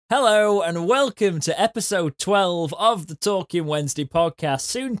Hello and welcome to episode 12 of the Talking Wednesday podcast,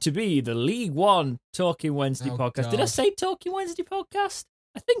 soon to be the League One Talking Wednesday podcast. God. Did I say Talking Wednesday podcast?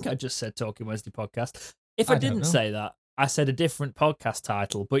 I think I just said Talking Wednesday podcast. If I didn't say that, I said a different podcast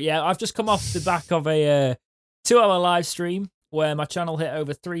title. But yeah, I've just come off the back of a 2-hour live stream where my channel hit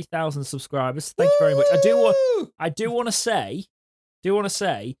over 3,000 subscribers. Thank you very much. I do want to say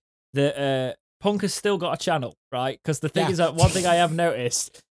that Punk has still got a channel, right? Because the thing is that one thing I have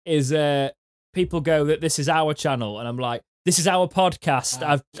noticed is people go that this is our channel, and I'm like, this is our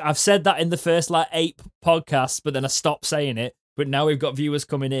podcast. I've said that in the first 8 podcasts, but then I stopped saying it. But now we've got viewers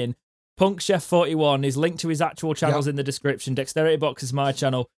coming in. Punk Chef 41 is linked to his actual channels in the description. Dexterity Box is my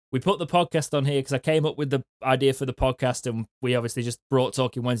channel. We put the podcast on here because I came up with the idea for the podcast, and we obviously just brought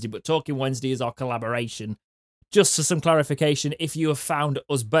Talking Wednesday. But Talking Wednesday is our collaboration. Just for some clarification, if you have found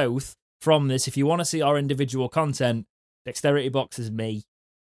us both from this, if you want to see our individual content, Dexterity Box is me.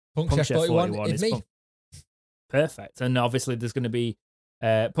 Punk Chef 41 is me. Punk. Perfect. And obviously there's going to be...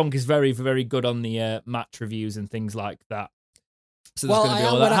 Punk is very, very good on the match reviews and things like that. So well, I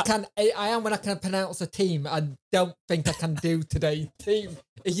am when I can pronounce a team. I don't think I can do today's team.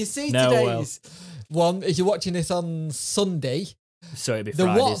 If you see today's one, if you're watching this on Sunday... So it'd be the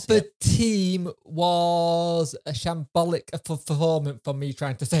Fridays, Watford team was a shambolic performance from me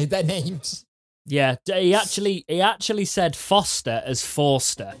trying to say their names. Yeah, he actually said Foster as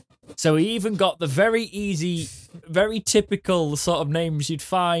Forster. So he even got the very easy, very typical sort of names you'd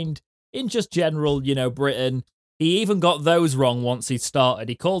find in just general, Britain. He even got those wrong once he started.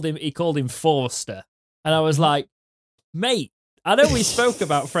 He called him Forster. And I was like, mate, I know we spoke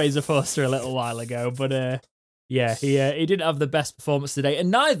about Fraser Forster a little while ago, but yeah, he didn't have the best performance today,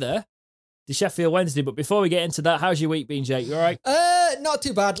 and neither did Sheffield Wednesday. But before we get into that, how's your week been, Jake? You all right? Not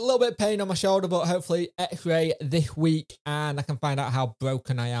too bad. A little bit of pain on my shoulder, but hopefully X-ray this week, and I can find out how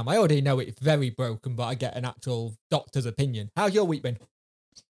broken I am. I already know it's very broken, but I get an actual doctor's opinion. How's your week been?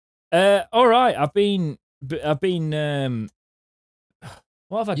 All right. I've been. What have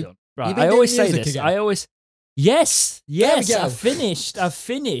I done? Right. I always say this. Again? Yes. I've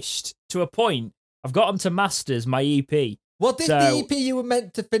finished to a point. I've got them to masters my EP. What did the EP you were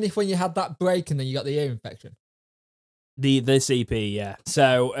meant to finish when you had that break and then you got the ear infection? This EP, yeah.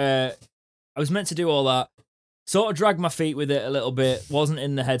 So I was meant to do all that. Sort of dragged my feet with it a little bit. Wasn't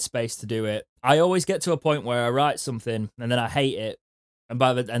in the headspace to do it. I always get to a point where I write something and then I hate it,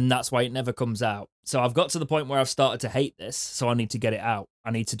 and that's why it never comes out. So I've got to the point where I've started to hate this. So I need to get it out. I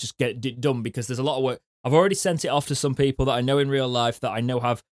need to just get it done because there's a lot of work. I've already sent it off to some people that I know in real life that I know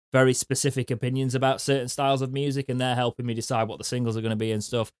have very specific opinions about certain styles of music, and they're helping me decide what the singles are going to be and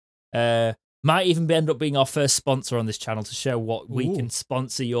stuff. Might even end up being our first sponsor on this channel to show what we can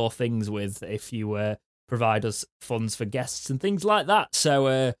sponsor your things with if you provide us funds for guests and things like that. So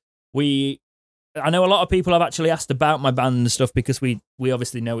I know a lot of people have actually asked about my band and stuff because we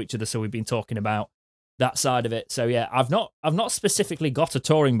obviously know each other, so we've been talking about that side of it. So yeah, I've not specifically got a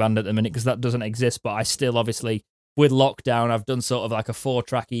touring band at the minute because that doesn't exist, but I still obviously, with lockdown, I've done sort of like a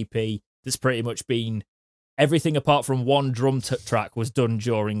 4-track EP that's pretty much been everything apart from one drum track was done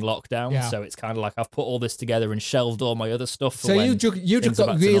during lockdown. Yeah. So it's kind of like I've put all this together and shelved all my other stuff. For so you just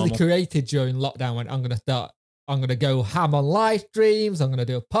got really creative during lockdown when I'm going to go ham on live streams, I'm going to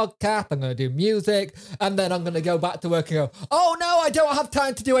do a podcast, I'm going to do music, and then I'm going to go back to work and go, oh no, I don't have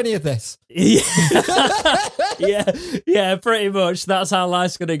time to do any of this. Yeah, pretty much. That's how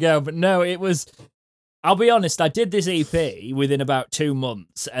life's going to go. But no, it was... I'll be honest, I did this EP within about 2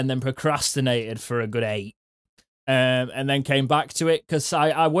 months and then procrastinated for a good 8. And then came back to it because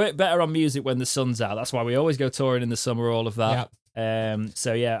I work better on music when the sun's out. That's why we always go touring in the summer, all of that. Yep.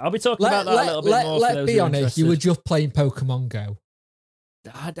 So yeah, I'll be talking about that a little bit more. Let's be honest, you were just playing Pokemon Go.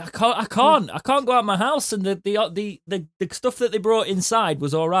 I can't go out of my house, and the stuff that they brought inside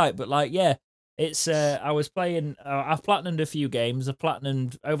was all right, but it's I was playing. I've platinumed a few games. I've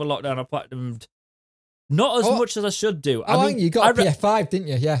platinumed over lockdown. I've platinumed not as much as I should do. I mean, you got a PS5, didn't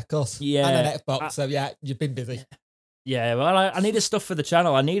you? Yeah, of course. Yeah, and an Xbox. So yeah, you've been busy. Yeah, well, I needed stuff for the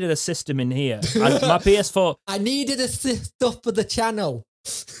channel. I needed a system in here. My PS4. I needed a stuff for the channel.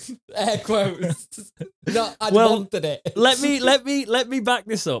 Air quotes. No, I wanted it. let me back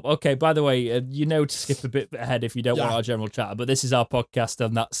this up. Okay, by the way, to skip a bit ahead if you don't want our general chat, but this is our podcast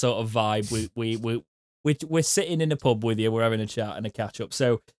on that sort of vibe. We're sitting in a pub with you. We're having a chat and a catch up.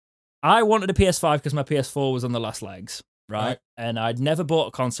 So I wanted a PS5 because my PS4 was on the last legs, right? And I'd never bought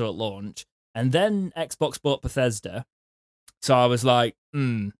a console at launch. And then Xbox bought Bethesda. So I was like,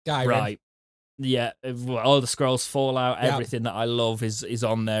 right. Yeah, all the Scrolls, Fallout, everything that I love is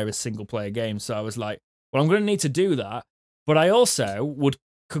on there as single-player games. So I was like, well, I'm going to need to do that. But I also would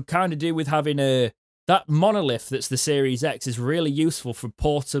could kind of do with having that monolith that's the Series X is really useful for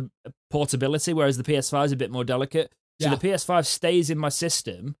portability, whereas the PS5 is a bit more delicate. So the PS5 stays in my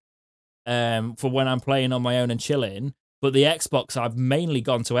system for when I'm playing on my own and chilling. But the Xbox, I've mainly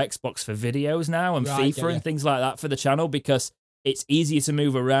gone to Xbox for videos now and FIFA and things like that for the channel because it's easier to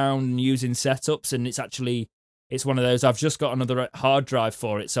move around using setups, and it's one of those, I've just got another hard drive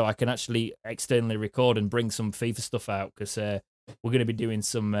for it, so I can actually externally record and bring some FIFA stuff out because we're going to be doing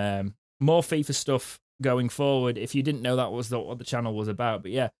some more FIFA stuff going forward. If you didn't know that was what the channel was about.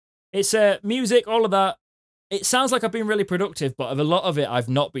 But yeah, it's music, all of that. It sounds like I've been really productive, but a lot of it I've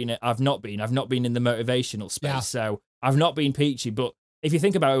not been in the motivational space. Yeah. So I've not been peachy, but if you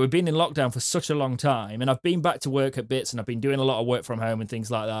think about it, we've been in lockdown for such a long time, and I've been back to work at bits, and I've been doing a lot of work from home and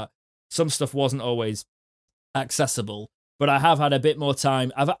things like that. Some stuff wasn't always accessible, but I have had a bit more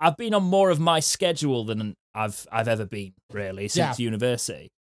time. I've been on more of my schedule than I've ever been, really, since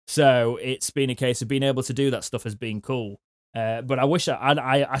university. So it's been a case of being able to do that stuff has been cool. But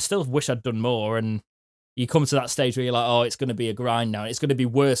I still wish I'd done more, and you come to that stage where you're like, oh, it's going to be a grind now. It's going to be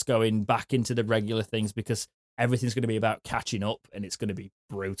worse going back into the regular things because everything's going to be about catching up, and it's going to be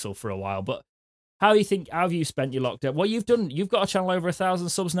brutal for a while. But how have you spent your lockdown? Well, you've got a channel over 1,000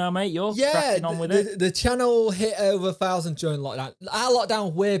 subs now, mate. You're cracking on with it. The channel hit over 1,000 during lockdown. Our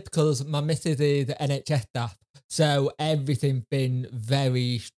lockdown weird because my missus is the NHS staff, so everything been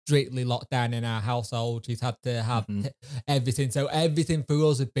very strictly locked down in our household. She's had to have everything. So everything for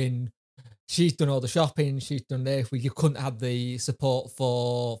us has been. She's done all the shopping. She's done this. You couldn't have the support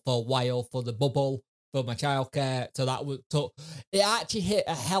for a while for the bubble. For my childcare, so it actually hit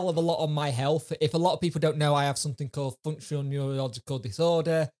a hell of a lot on my health. If a lot of people don't know, I have something called functional neurological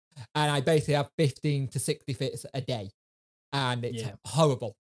disorder, and I basically have 15 to 60 fits a day, and it's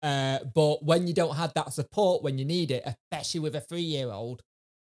horrible. But when you don't have that support when you need it, especially with a 3-year-old,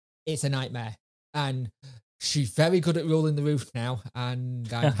 it's a nightmare. And she's very good at ruling the roost now, and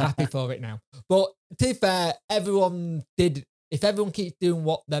I'm happy for it now. But to be fair, if everyone keeps doing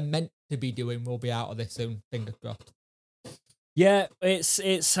what they're meant to be doing, we'll be out of this soon. Fingers crossed. Yeah,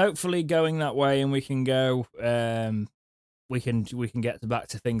 it's hopefully going that way, and we can go. We can get back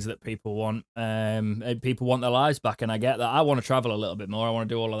to things that people want. People want their lives back, and I get that. I want to travel a little bit more. I want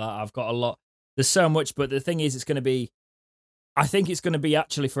to do all of that. I've got a lot. There's so much, but the thing is, I think it's going to be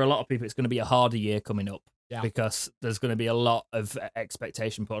actually for a lot of people, it's going to be a harder year coming up because there's going to be a lot of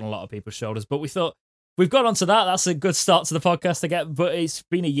expectation put on a lot of people's shoulders. But we thought. We've got onto that. That's a good start to the podcast again. But it's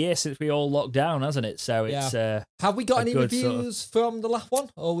been a year since we all locked down, hasn't it? So it's have we got any reviews from the last one?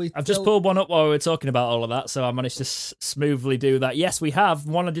 I've just pulled one up while we were talking about all of that, so I managed to smoothly do that. Yes, we have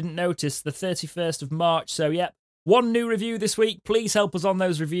one I didn't notice, the 31st of March. So one new review this week. Please help us on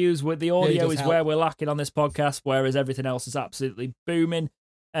those reviews. With the audio is where we're lacking on this podcast, whereas everything else is absolutely booming.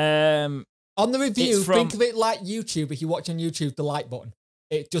 On the review, think of it like YouTube. If you watch on YouTube, the like button.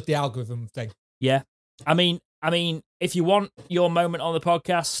 It's just the algorithm thing. Yeah. I mean, if you want your moment on the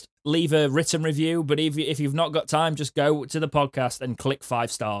podcast, leave a written review. But if you've not got time, just go to the podcast and click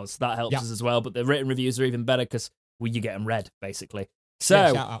 5 stars. That helps us as well. But the written reviews are even better because you get them read, basically.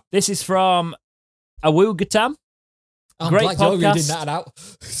 So this is from Awugatam. Great podcast. You're reading that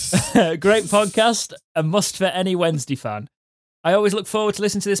out. Great podcast. A must for any Wednesday fan. I always look forward to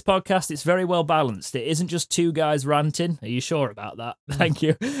listening to this podcast. It's very well balanced. It isn't just 2 guys ranting. Are you sure about that? Thank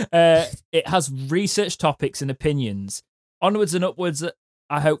you. It has research topics and opinions. Onwards and upwards,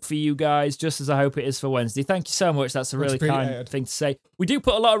 I hope for you guys, just as I hope it is for Wednesday. Thank you so much. That's a really kind thing to say. We do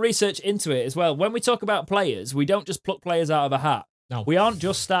put a lot of research into it as well. When we talk about players, we don't just pluck players out of a hat. No. We aren't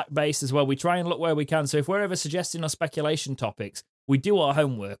just stat-based as well. We try and look where we can. So if we're ever suggesting or speculation topics, we do our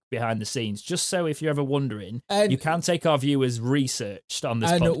homework behind the scenes, just so if you're ever wondering, you can take our view as researched on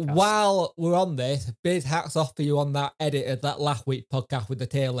this podcast. And while we're on this, big hats off for you on that edit of that last week podcast with the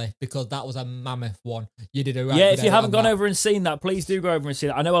tail lift, because that was a mammoth one. You did a right. Yeah, if you haven't gone over and seen that, please do go over and see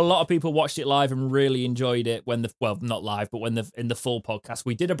that. I know a lot of people watched it live and really enjoyed it not live, but in the full podcast.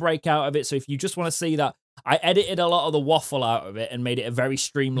 We did a breakout of it, so if you just want to see that, I edited a lot of the waffle out of it and made it a very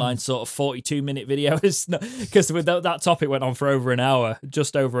streamlined sort of 42-minute video because with that topic went on for over an hour,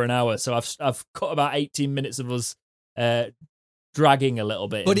 just over an hour. So I've cut about 18 minutes of us dragging a little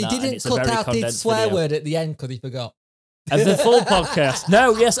bit. But he didn't cut out the swear word at the end because he forgot. Of the full podcast.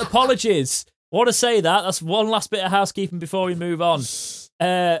 No, yes, apologies. I want to say that. That's one last bit of housekeeping before we move on.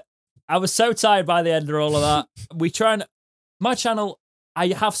 I was so tired by the end of all of that. My channel, I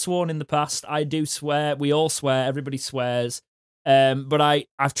have sworn in the past. I do swear. We all swear. Everybody swears. But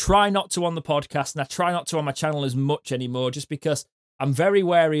I've tried not to on the podcast, and I try not to on my channel as much anymore, just because I'm very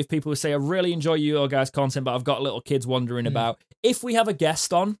wary of people who say, I really enjoy your guys' content, but I've got little kids wandering about. If we have a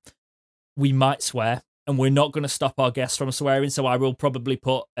guest on, we might swear, and we're not going to stop our guests from swearing. So I will probably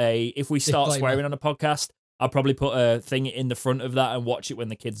put if we start swearing on a podcast, I'll probably put a thing in the front of that and watch it when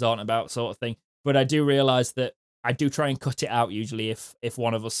the kids aren't about, sort of thing. But I do realise that I do try and cut it out usually if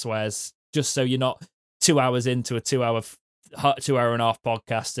one of us swears, just so you're not 2 hours into a 2 hour and a half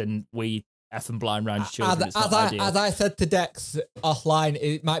podcast and we effing blind round children. As I said to Dex offline,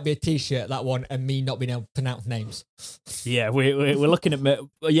 it might be a t-shirt, that one, and me not being able to pronounce names. Yeah, we're looking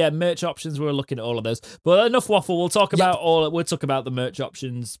at merch options. We're looking at all of those. But enough waffle. We'll talk about We'll talk about the merch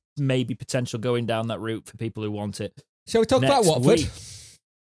options, maybe potential going down that route for people who want it. Shall we talk about Watford?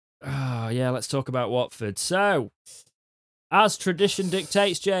 Yeah, let's talk about Watford. So, as tradition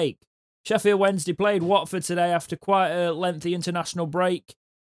dictates, Jake, Sheffield Wednesday played Watford today after quite a lengthy international break.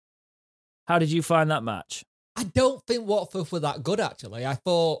 How did you find that match? I don't think Watford were that good, actually. I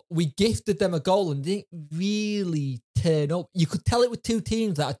thought we gifted them a goal and didn't really turn up. You could tell it were two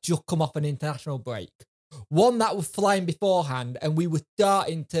teams that had just come off an international break. One that was flying beforehand, and we were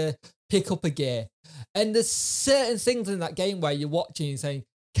starting to pick up a gear. And there's certain things in that game where you're watching and saying,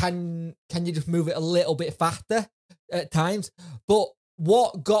 can you just move it a little bit faster at times? But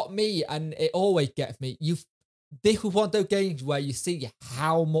what got me, and it always gets me, this was one of those games where you see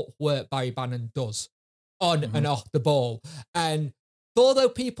how much work Barry Bannon does on and off the ball. And although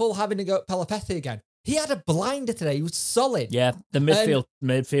people having to go at Pelopeti again, he had a blinder today. He was solid. Yeah, the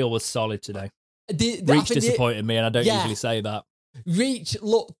midfield was solid today. Reach disappointed me, and I don't usually say that. Reach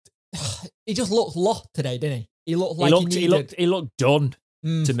he just looked lost today, didn't he? He looked like he looked done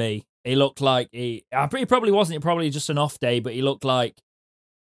to me. He looked like he probably wasn't. It probably just an off day, but he looked like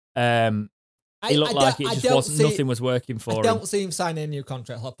nothing was working for him. I don't see him signing a new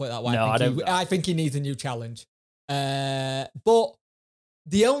contract. I'll put it that way. No, I think he needs a new challenge. But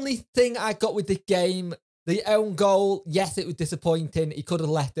the only thing I got with the game, the own goal, yes, it was disappointing. He could have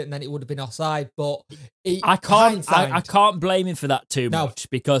left it and then it would have been offside. But I can't blame him for that too much,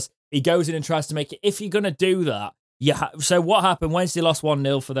 because he goes in and tries to make it. If you're going to do that, so what happened? Wednesday lost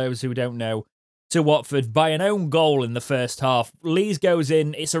 1-0, for those who don't know, to Watford by an own goal in the first half. Lees goes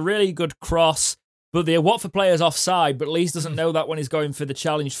in. It's a really good cross, but the Watford player's offside, but Lees doesn't know that when he's going for the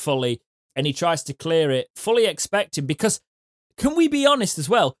challenge fully, and he tries to clear it, fully expecting, because, can we be honest as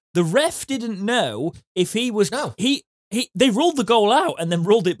well, the ref didn't know if he was... No. They ruled the goal out and then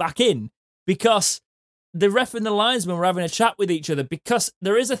ruled it back in, because the ref and the linesman were having a chat with each other, because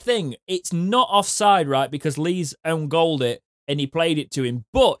there is a thing, it's not offside, right, because Lees own goaled it and he played it to him,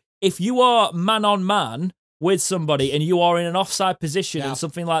 but if you are man on man with somebody and you are in an offside position and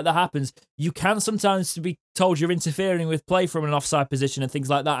something like that happens, you can sometimes be told you're interfering with play from an offside position and things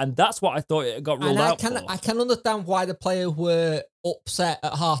like that. And that's what I thought it got ruled out for. I can understand why the players were upset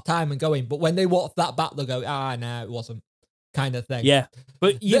at half time and going, but when they watch that back, they'll go, no, it wasn't, kind of thing. Yeah,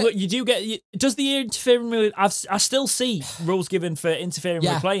 but you do get, does the interfering with, I still see rules given for interfering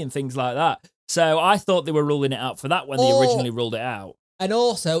with play and things like that. So I thought they were ruling it out for that when they originally ruled it out. And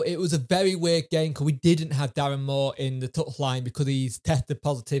also, it was a very weird game because we didn't have Darren Moore in the touchline because he's tested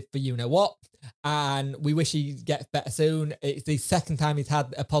positive for you-know-what. And we wish he gets better soon. It's the second time he's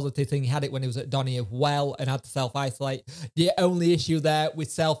had a positive thing. He had it when he was at Donny as well and had to self-isolate. The only issue there with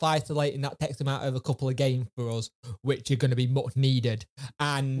self-isolating, that takes him out of a couple of games for us, which are going to be much needed.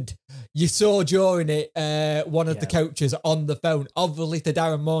 And you saw during it, one of the coaches on the phone, obviously to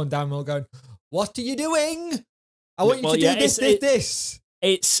Darren Moore, and Darren Moore going, "What are you doing? I want you to do this.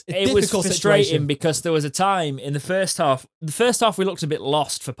 It was frustrating because there was a time in the first half. The first half we looked a bit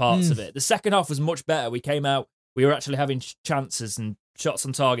lost for parts of it. The second half was much better. We came out, we were actually having chances and shots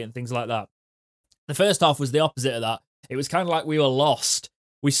on target and things like that. The first half was the opposite of that. It was kind of like we were lost.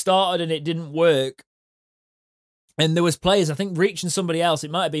 We started and it didn't work. And there was players, I think Reach and somebody else,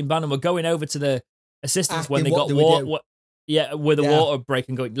 it might have been Bannon, were going over to the assistants when they got water. With a water break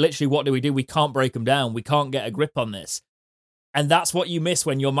and going, literally, what do? We can't break them down. We can't get a grip on this. And that's what you miss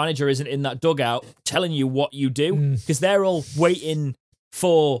when your manager isn't in that dugout telling you what you do, because they're all waiting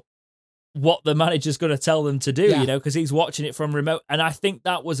for what the manager's going to tell them to do, you know, because he's watching it from remote. And I think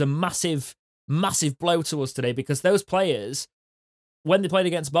that was a massive, massive blow to us today, because those players, when they played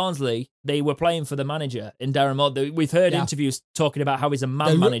against Barnsley, they were playing for the manager in Darren Moore. We've heard interviews talking about how he's a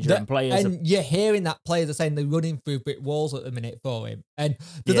man manager and players. And you're hearing that players are saying they're running through brick walls at the minute for him. And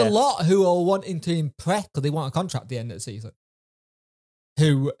there's a lot who are wanting to impress because they want a contract at the end of the season.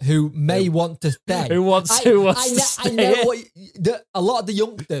 Who may want to stay. Who wants to stay. I know a lot of the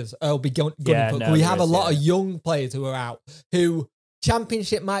youngsters will be going. We have a lot of young players who are out, who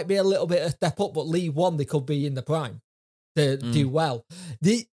Championship might be a little bit a step up, but League One, they could be in the prime. to do well.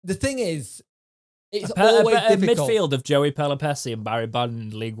 The thing is, it's always a difficult. midfield of Joey Pelopessi and Barry Bannon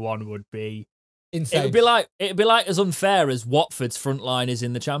in League One would be insane. It'd be like as unfair as Watford's front line is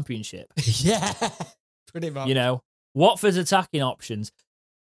in the Championship. Yeah, pretty much. You know, Watford's attacking options.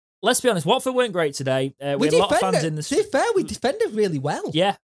 Let's be honest, Watford weren't great today. We had a lot of fans in the stream. To be fair, we defended really well.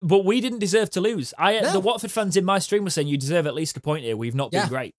 Yeah, but we didn't deserve to lose. The Watford fans in my stream were saying you deserve at least a point here. We've not been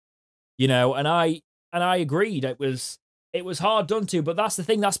great. You know, and I agreed. It was hard done to, but that's the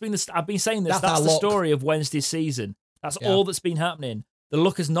thing. I've been saying this. That's the story of Wednesday's season. That's all that's been happening. The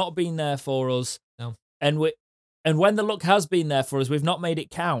luck has not been there for us. No. And when the luck has been there for us, we've not made it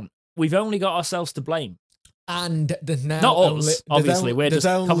count. We've only got ourselves to blame. And there's now not us, obviously. We're just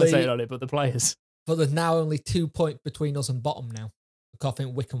commentating on it, but the players. But there's now only 2 points between us and bottom now. Because I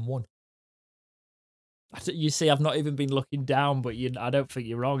think Wycombe won. You see, I've not even been looking down, but I don't think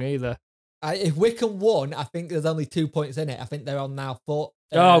you're wrong either. If Wycombe won, I think there's only 2 points in it. I think they're on now 4.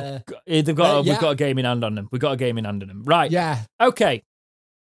 We've got a game in hand on them. We've got a game in hand on them. Right. Yeah. Okay.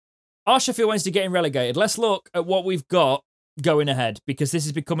 Are Sheffield Wednesday getting relegated? Let's look at what we've got going ahead, because this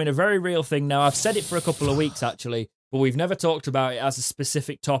is becoming a very real thing now. I've said it for a couple of weeks, actually, but we've never talked about it as a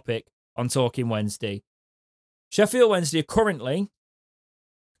specific topic on Talking Wednesday. Sheffield Wednesday are currently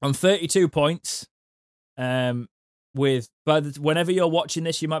on 32 points. Whenever you're watching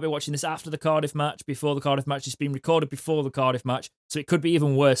this, you might be watching this after the Cardiff match, before the Cardiff match. It's been recorded before the Cardiff match, so it could be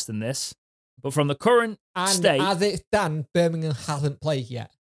even worse than this. But from the current state, as it stands, Birmingham hasn't played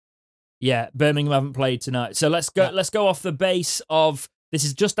yet. Yeah, Birmingham haven't played tonight. So let's go. Yeah. Let's go off the base of this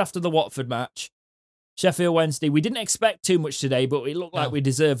is just after the Watford match. Sheffield Wednesday. We didn't expect too much today, but it looked like we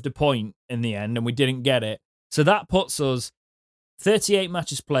deserved a point in the end, and we didn't get it. So that puts us 38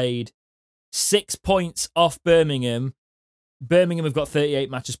 matches played, 6 points off Birmingham. Birmingham have got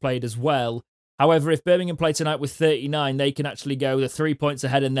 38 matches played as well. However, if Birmingham play tonight with 39, they can actually go the 3 points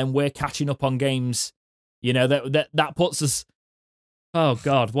ahead, and then we're catching up on games. You know, that puts us. Oh,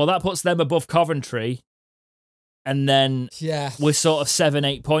 God. Well, that puts them above Coventry. And then we're sort of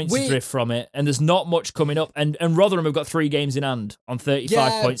 7-8 points adrift from it. And there's not much coming up. And Rotherham have got 3 games in hand on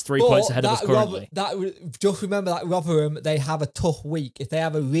 35 points, 3 points ahead of us currently. Just remember that Rotherham, they have a tough week. If they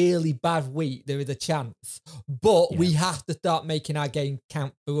have a really bad week, there is a chance. But we have to start making our game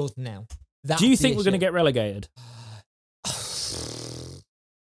count for us now. Do you think we're going to get relegated?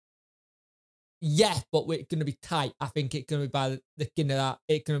 Yeah, but we're going to be tight. I think it's going to be by the skin of that.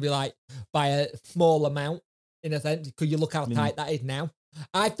 It's going to be like by a small amount, in a sense, because you look how tight that is now.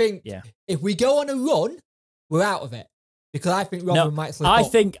 I think if we go on a run, we're out of it. Because I think Rotherham might slip up.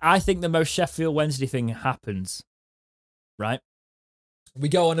 I think the most Sheffield Wednesday thing happens, right? We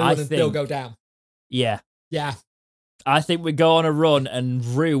go on a run and still go down. Yeah. Yeah. I think we go on a run and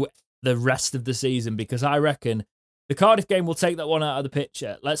rue the rest of the season, because I reckon the Cardiff game will take that one out of the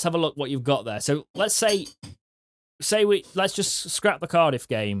picture. Let's have a look what you've got there. So let's let's just scrap the Cardiff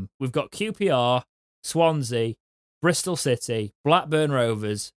game. We've got QPR, Swansea, Bristol City, Blackburn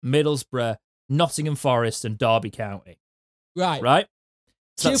Rovers, Middlesbrough, Nottingham Forest, and Derby County. Right?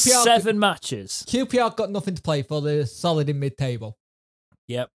 So that's 7 matches. QPR got nothing to play for. They're solid in mid-table.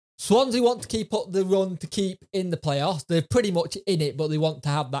 Yep. Swansea want to keep up the run to keep in the playoffs. They're pretty much in it, but they want to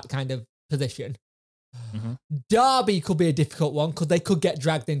have that kind of position. Mm-hmm. Derby could be a difficult one because they could get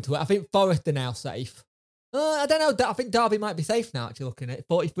dragged into it. I think Forest are now safe. I don't know. I think Derby might be safe now, actually, looking at it.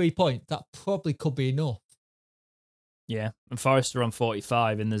 43 points. That probably could be enough. Yeah, and Forest are on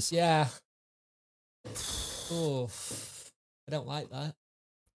 45, and there's... Yeah. Oh, I don't like that.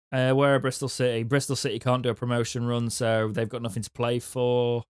 Where are Bristol City? Bristol City can't do a promotion run, so they've got nothing to play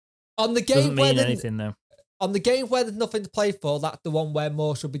for. On the game doesn't mean anything, though. On the game where there's nothing to play for, that's the one where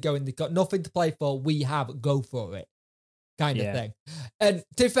more should be going. They've got nothing to play for, we have, go for it. Kind of thing. And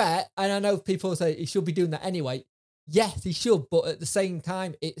to be fair, and I know people say he should be doing that anyway. Yes, he should, but at the same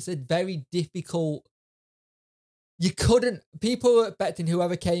time, it's a very difficult... People were expecting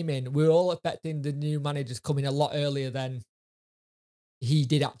whoever came in, we were all expecting the new managers coming a lot earlier than he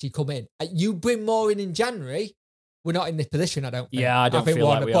did actually come in. You bring more in January, we're not in this position, I don't think. Yeah, I don't feel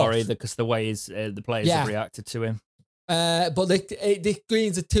like we are either, because the way the players have reacted to him. But the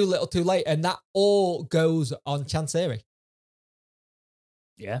greens are too little too late, and that all goes on Chansiri.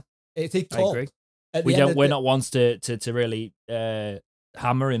 Yeah. It's a call. I agree. We're not ones to really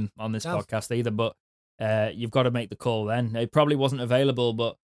hammer him on this podcast either, but you've got to make the call then. It probably wasn't available,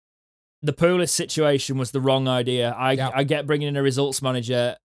 but the Pulis situation was the wrong idea. I get bringing in a results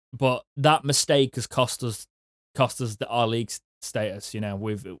manager, but that mistake has cost us our league status. You know,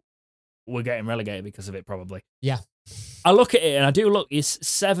 we're getting relegated because of it, probably. Yeah. I look at it and I do look. It's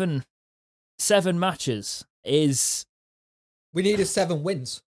seven matches is We needed 7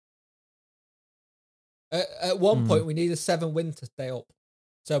 wins. At one point, we needed 7 wins to stay up.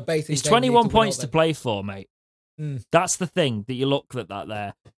 So basically, it's 21 points to play for, mate. That's the thing that you look at that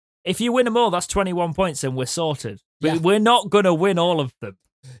there. If you win them all, that's 21 points and we're sorted. But we're not going to win all of them.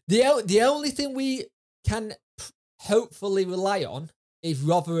 The only thing we can hopefully rely on is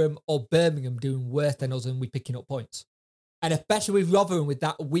Rotherham or Birmingham doing worse than us and we picking up points. And especially with Rotherham, with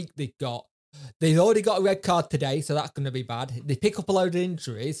that week they've got. They've already got a red card today, so that's going to be bad. They pick up a load of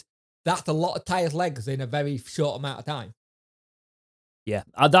injuries. That's a lot of tired legs in a very short amount of time. Yeah,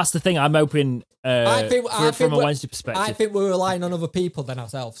 that's the thing. I'm hoping from a Wednesday perspective. I think we're relying on other people than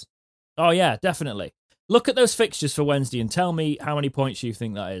ourselves. Oh, yeah, definitely. Look at those fixtures for Wednesday and tell me how many points you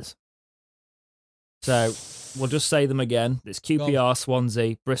think that is. So, we'll just say them again. It's QPR,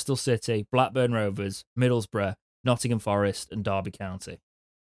 Swansea, Bristol City, Blackburn Rovers, Middlesbrough, Nottingham Forest, and Derby County.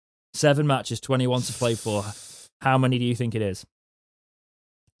 7 matches, 21 to play for. How many do you think it is?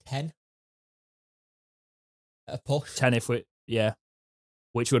 10. A push. 10 if we... Yeah.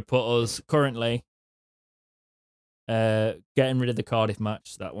 Which would put us currently getting rid of the Cardiff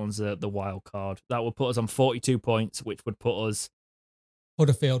match. That one's the wild card. That would put us on 42 points, which would put us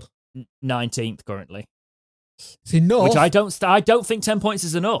Huddersfield 19th currently. It's enough. Which I don't think 10 points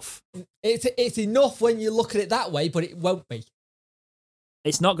is enough. It's enough when you look at it that way, but it won't be.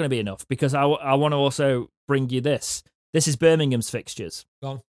 It's not going to be enough because I want to also bring you this. This is Birmingham's fixtures. Go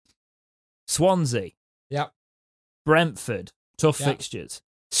on. Swansea. Yep. Brentford. Tough fixtures.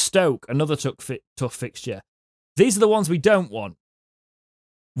 Stoke, another tough fixture. These are the ones we don't want.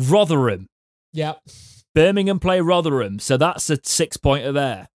 Rotherham. Yep. Birmingham play Rotherham, so that's a 6-pointer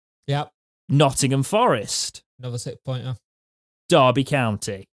there. Yep. Nottingham Forest. Another 6-pointer. Derby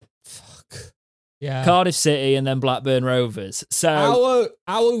County. Fuck. Yeah. Cardiff City and then Blackburn Rovers. So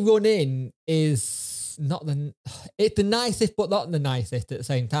our run in is not it's the nicest, but not the nicest at the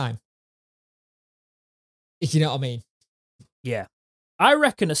same time. If you know what I mean. Yeah. I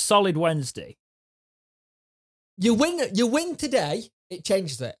reckon a solid Wednesday. You win today, it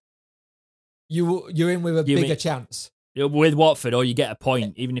changes it. You're in with a bigger chance. With Watford, or you get a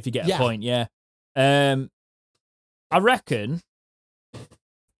point, even if you get a point, yeah. I reckon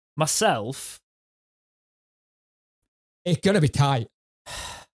myself, it's gonna be tight.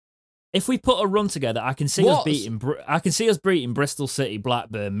 If we put a run together, I can see us beating Bristol City,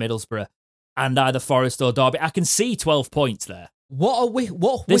 Blackburn, Middlesbrough, and either Forest or Derby. I can see 12 points there.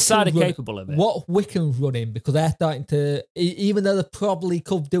 This side are capable of it. What Wycombe's running, because they're starting to, even though they probably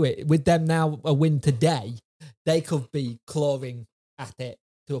could do it, with them now a win today, they could be clawing at it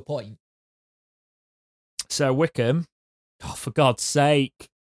to a point. So Wycombe, oh, for God's sake.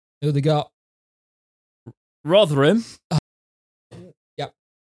 Who they got? Rotherham. Yep.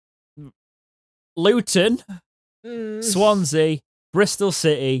 Luton. Swansea. Bristol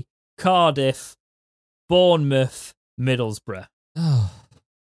City. Cardiff. Bournemouth. Middlesbrough. Oh.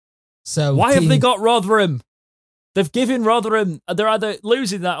 So why have they got Rotherham? They've given Rotherham. They're either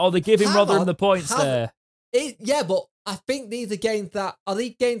losing that or they're giving Rotherham the points there. Yeah, but I think these are games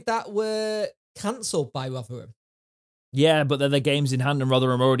that were cancelled by Rotherham. Yeah, but they're the games in hand and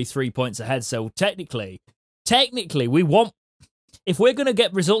Rotherham are already 3 points ahead. So technically, we want, if we're going to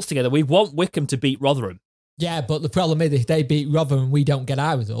get results together, we want Wycombe to beat Rotherham. Yeah, but the problem is if they beat Rotherham and we don't get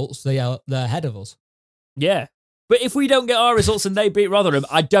our results, they're ahead of us. Yeah. But if we don't get our results and they beat Rotherham,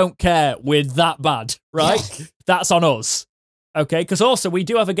 I don't care. We're that bad, right? Yeah. That's on us. Okay? Because also, we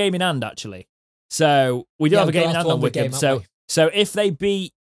do have a game in hand, actually. So, we do have a game in hand on Wycombe. So if they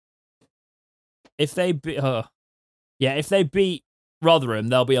beat Rotherham,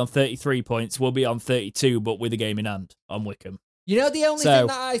 they'll be on 33 points. We'll be on 32, but with a game in hand on Wycombe. You know, the only thing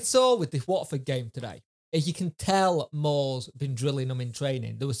that I saw with this Watford game today is you can tell Moore's been drilling them in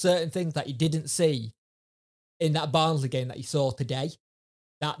training. There were certain things that you didn't see in that Barnsley game that you saw today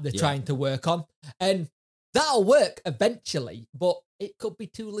that they're trying to work on. And that'll work eventually, but it could be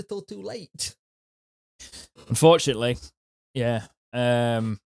too little too late. Unfortunately, yeah.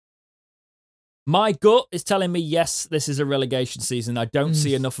 My gut is telling me yes, this is a relegation season. I don't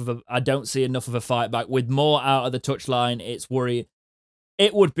see enough of a fight back. With more out of the touchline, it's worrying.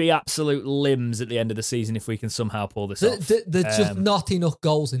 It would be absolute limbs at the end of the season if we can somehow pull this off. There's just not enough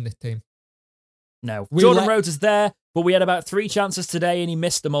goals in this team. No. Jordan Rhodes is there, but we had about 3 chances today and he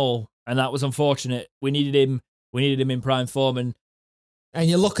missed them all. And that was unfortunate. We needed him in prime form. And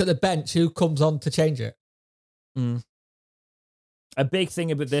you look at the bench, who comes on to change it? A big thing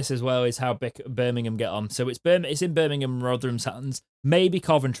about this as well is how Birmingham get on. So it's in Birmingham and Rotherham's hands. Maybe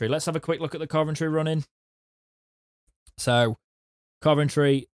Coventry. Let's have a quick look at the Coventry run-in. So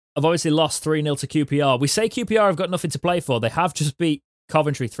Coventry, have obviously lost 3-0 to QPR. We say QPR have got nothing to play for. They have just beat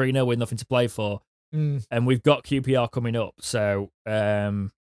Coventry 3-0 with nothing to play for. And we've got QPR coming up. So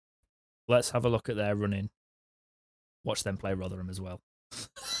let's have a look at their running. Watch them play Rotherham as well.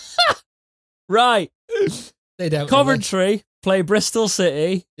 Right. They don't. Coventry play Bristol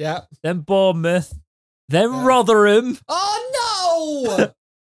City. Yeah. Then Bournemouth. Then Rotherham. Oh, no!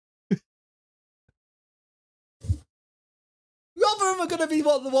 Rotherham are going to be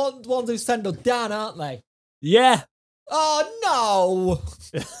the ones who send us down, aren't they? Yeah. Oh,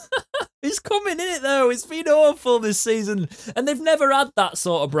 no! It's coming in it though. It's been awful this season, and they've never had that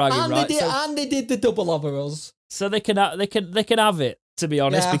sort of bragging, right? They did the double over us, so they can have it. To be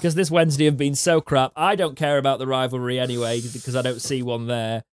honest, because this Wednesday have been so crap. I don't care about the rivalry anyway because I don't see one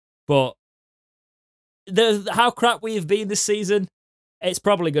there. But how crap we have been this season, it's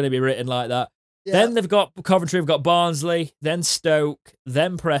probably going to be written like that. Yeah. Then they've got Coventry, have got Barnsley, then Stoke,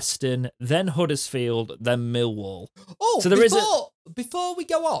 then Preston, then Huddersfield, then Millwall. Oh, so before we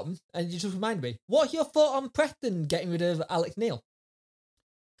go on, and you just remind me, what's your thought on Preston getting rid of Alex Neil?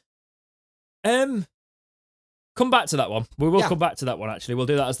 Come back to that one. We will come back to that one, actually. We'll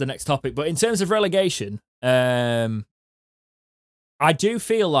do that as the next topic. But in terms of relegation, I do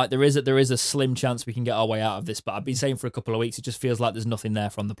feel like there is a slim chance we can get our way out of this. But I've been saying for a couple of weeks, it just feels like there's nothing there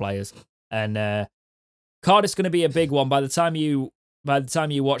from the players. And Cardiff's going to be a big one. By the time you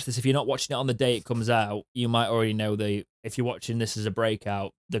watch this, if you're not watching it on the day it comes out, you might already know if you're watching this as a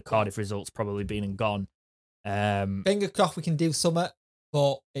breakout, the Cardiff results probably been and gone. Fingers crossed we can do something,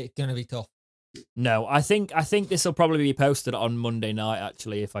 but it's going to be tough. No, I think this will probably be posted on Monday night,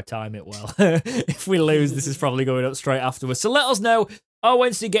 actually, if I time it well. If we lose, this is probably going up straight afterwards. So let us know, are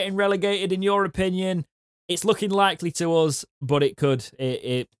Wednesday getting relegated in your opinion? It's looking likely to us, but it could.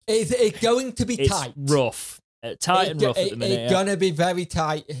 It's going to be tight. Rough. Tight and rough at the minute. It's going to be very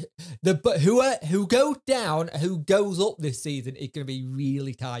tight. But who go down, who goes up this season, it's going to be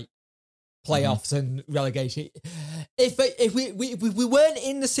really tight. Playoffs and relegation. If we weren't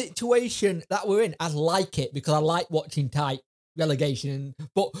in the situation that we're in, I'd like it because I like watching tight relegation.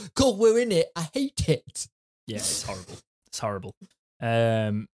 But because we're in it, I hate it. Yeah, it's horrible. It's horrible.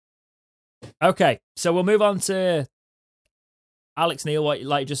 Okay, so we'll move on to Alex Neil. What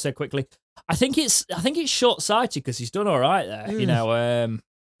like you just said quickly. I think it's short-sighted because he's done all right there. You know,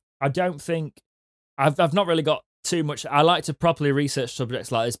 I don't think I've not really got too much. I like to properly research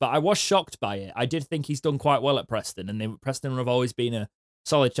subjects like this, but I was shocked by it. I did think he's done quite well at Preston, and Preston have always been a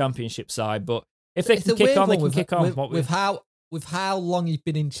solid championship side. But if they can kick on, they can kick on. With how long he's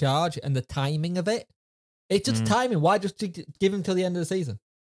been in charge and the timing of it, it's just timing. Why just give him till the end of the season?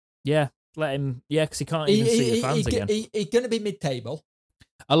 Yeah, let him. Yeah, because he can't even see the fans again. He's going to be mid-table.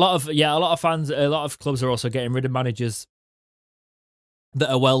 A lot of fans, a lot of clubs are also getting rid of managers that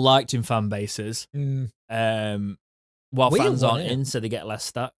are well liked in fan bases. While fans aren't in, so they get less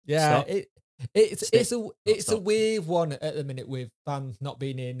stock. Yeah, it's a weird one at the minute with fans not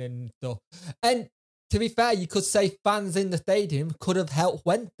being in and stuff. And to be fair, you could say fans in the stadium could have helped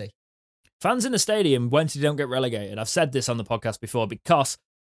Wednesday. Fans in the stadium, Wednesday don't get relegated. I've said this on the podcast before because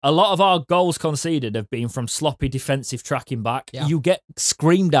a lot of our goals conceded have been from sloppy defensive tracking back. Yeah. You get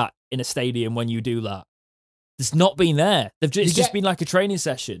screamed at in a stadium when you do that. It's not been there. It's just been like a training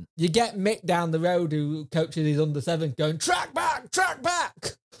session. You get Mick down the road who coaches his under-7 going, track back,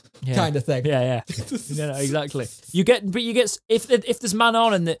 kind of thing. Yeah. No, exactly. You get if there's man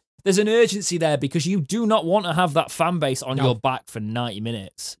on and there's an urgency there because you do not want to have that fan base on your back for 90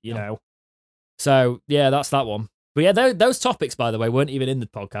 minutes, you know. So, yeah, that's that one. But yeah, those topics, by the way, weren't even in the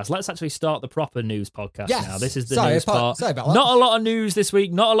podcast. Let's actually start the proper news podcast now. This is the news part. Sorry about that. Not a lot of news this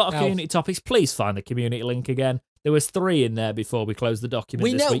week, not a lot of community topics. Please find the community link again. There was 3 in there before we closed the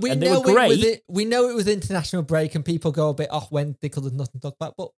document this week, and they were great. We know it was international break and people go a bit off Wednesday because there's nothing to talk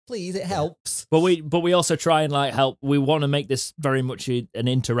about, but please, it helps. But we also try and help. We want to make this very much an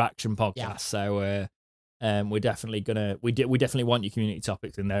interaction podcast, so we're definitely we definitely want your community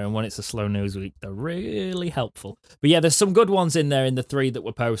topics in there, and when it's a slow news week, they're really helpful. But yeah, there's some good ones in there in the 3 that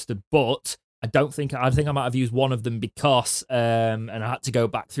were posted, but I think I might have used one of them because and I had to go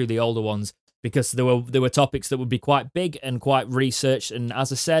back through the older ones because there were topics that would be quite big and quite researched, and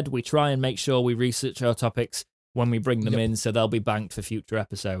as I said, we try and make sure we research our topics when we bring them in, so they'll be banked for future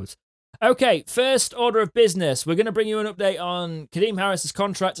episodes. Okay, first order of business. We're going to bring you an update on Kadeem Harris's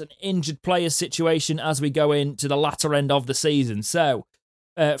contract and injured players situation as we go into the latter end of the season. So,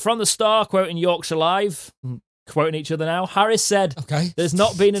 from the Star, quoting Yorkshire Live, quoting each other now, Harris said, there's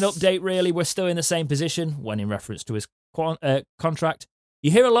not been an update really, we're still in the same position, when in reference to his contract.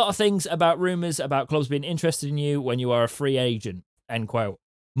 You hear a lot of things about rumours about clubs being interested in you when you are a free agent, end quote.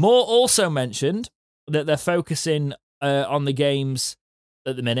 Moore also mentioned that they're focusing on the games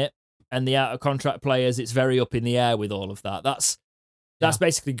at the minute, and the out-of-contract players, it's very up in the air with all of that. That's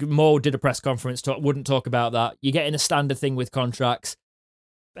basically, Moore did a press conference, wouldn't talk about that. You're getting a standard thing with contracts.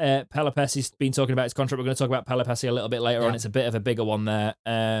 Pelopessi's been talking about his contract. We're going to talk about Pelopessi a little bit later on. It's a bit of a bigger one there.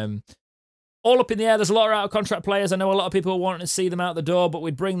 All up in the air. There's a lot of out-of-contract players. I know a lot of people wanting to see them out the door, but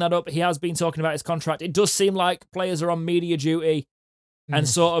we'd bring that up. He has been talking about his contract. It does seem like players are on media duty and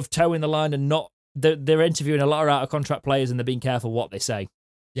sort of towing the line and not... They're interviewing a lot of out-of-contract players and they're being careful what they say.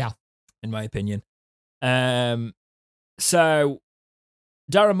 Yeah. In my opinion. So,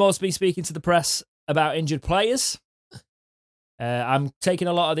 Darren Moore's been speaking to the press about injured players. I'm taking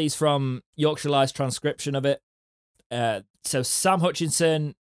a lot of these from Yorkshire Live's transcription of it. So, Sam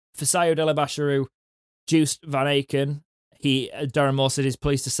Hutchinson, Fisayo Delabashiru, Juice Van Aken. Darren Moore said he's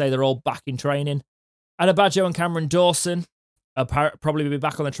pleased to say they're all back in training. Adebayo and Cameron Dawson will probably be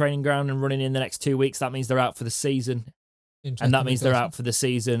back on the training ground and running in the next 2 weeks. That means they're out for the season. And that means they're out for the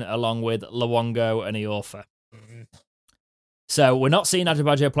season along with Luongo and Iorfa. So we're not seeing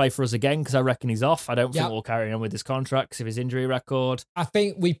Adebayo play for us again because I reckon he's off. I don't think we'll carry on with his contract because of his injury record. I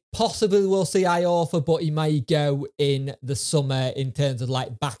think we possibly will see Iorfa, but he may go in the summer in terms of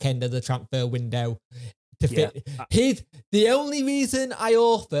like back end of the transfer window. To fit. The only reason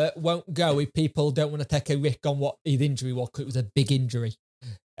Iorfa won't go if people don't want to take a risk on what his injury was, because it was a big injury.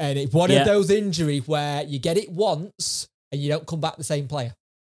 And it's one of those injuries where you get it once and you don't come back the same player.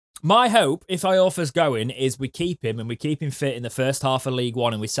 My hope, if Iorfa's going, is we keep him and we keep him fit in the first half of League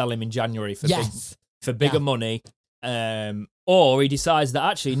One and we sell him in January for bigger money. Or he decides that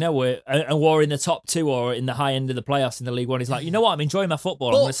actually, no, we're in the top two or in the high end of the playoffs in the League One. He's like, you know what, I'm enjoying my football.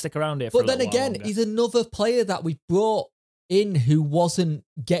 I'm going to stick around here for a little while. But then again, he's another player that we brought in who wasn't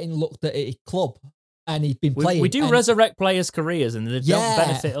getting looked at a club and he'd been playing. We do resurrect players' careers and they don't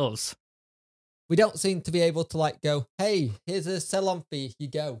benefit us. We don't seem to be able to like go, hey, here's a sell-on fee, you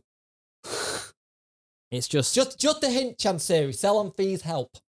go. It's just a hint, Chansiri. Sell-on fees help.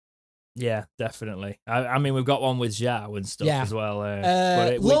 Yeah, definitely. I mean, we've got one with Zhao and stuff as well.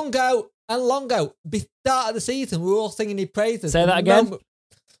 Longo. Start of the season, we were all singing his praises. Say that again.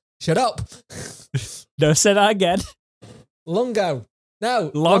 Shut up. No, say that again. Longo.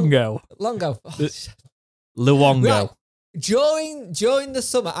 No. Longo. Longo. Luongo. Right. During the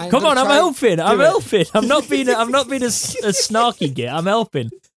summer, I'm helping. I'm not being a snarky git. I'm helping.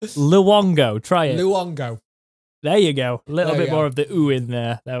 Luongo, try it. Luongo. There you go. A little bit more of the ooh in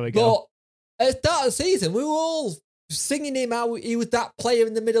there. There we go. But at the start of the season, we were all singing him how he was that player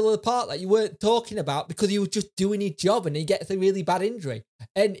in the middle of the park that you weren't talking about because he was just doing his job and he gets a really bad injury.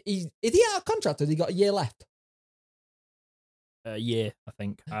 And is he out of contract or has he got a year left? A year, I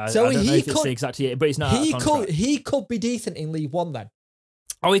think. I don't know if it's the exact year, but he's not out of contract. He could be decent in League One then.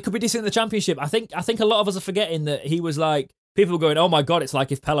 Oh, he could be decent in the Championship. I think a lot of us are forgetting that he was like, people were going, oh my God, it's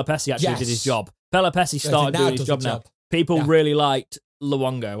like if Pelopessi actually did his job. Pelopessi started doing his job now. People really liked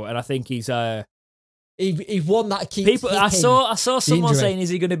Luongo, and I think he's... He won that key. I saw someone saying, is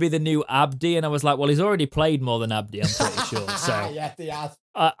he going to be the new Abdi? And I was like, well, he's already played more than Abdi, I'm pretty sure. So yes, he has.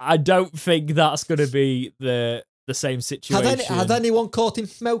 I don't think that's going to be the same situation. Has anyone caught him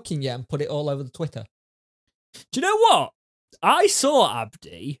smoking yet and put it all over the Twitter? Do you know what? I saw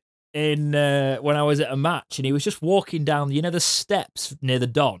Abdi in when I was at a match, and he was just walking down, the steps near the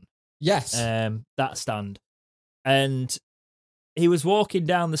Don. Yes. That stand. And he was walking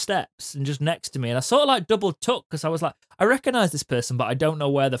down the steps and just next to me, and I sort of like double took because I was like, I recognise this person, but I don't know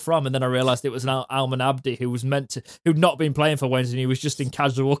where they're from. And then I realised it was an Alman Abdi who'd not been playing for Wednesday, and he was just in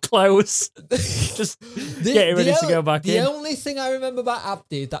casual clothes, just getting ready to go back in. The only thing I remember about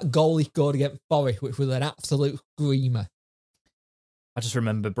Abdi is that goal he scored against Forest, which was an absolute screamer. I just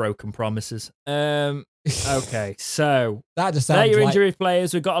remember broken promises. Okay, so that just they're your injury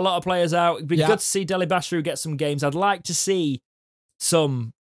players. We've got a lot of players out. It'd be good to see Delabashiru get some games. I'd like to see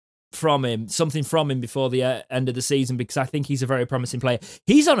something from him before the end of the season because I think he's a very promising player.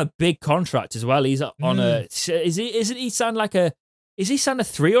 He's on a big contract as well. He's on is he signed a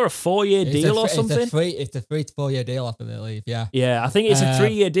 3 or a 4 year deal or something? It's a 3 to 4 year deal, I believe. Yeah. Yeah, I think it's a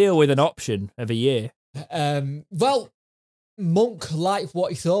 3 year deal with an option of a year. Well, Monk liked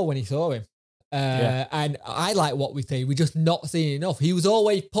what he saw when he saw him. And I like what we see. We're just not seeing enough. He was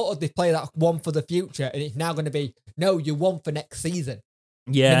always put as this player that's one for the future, and it's now going to be, no, you're one for next season.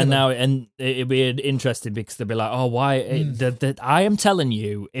 Yeah, minimum. now and it'd be interesting because they'll be like, "Oh, why?" I am telling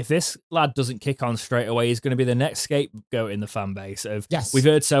you, if this lad doesn't kick on straight away, he's going to be the next scapegoat in the fan base. Yes. We've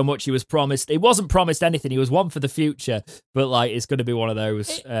heard so much. He was promised. He wasn't promised anything. He was one for the future, but like it's going to be one of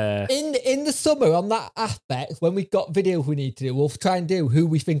those. In the summer, on that aspect, when we've got videos we need to do, we'll try and do who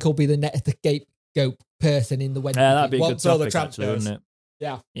we think will be the next scapegoat person in the Wednesday. That'd be a good topic, actually, wouldn't it?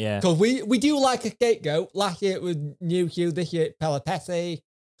 Yeah. Yeah. Because we do like a scapegoat. Last year it was New Hugh, this year it's Pelopessi.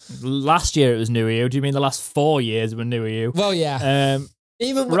 Last year it was Nuhiu. Do you mean the last 4 years were Nuhiu? Well, yeah.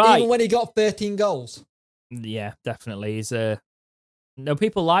 Even when he got 13 goals. Yeah, definitely. He's no,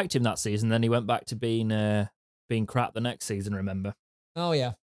 people liked him that season. Then he went back to being crap the next season. Remember? Oh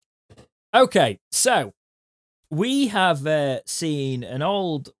yeah. Okay, so we have seen an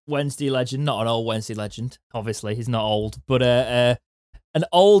old Wednesday legend, not an old Wednesday legend. Obviously, he's not old, but an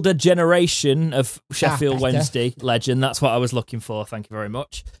older generation of Sheffield Wednesday legend. That's what I was looking for. Thank you very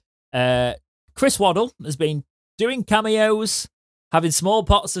much. Chris Waddle has been doing cameos, having small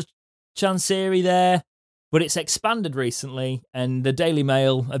pots of Chansiri there, but it's expanded recently, and the Daily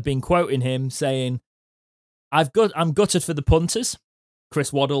Mail have been quoting him saying, I'm gutted for the punters.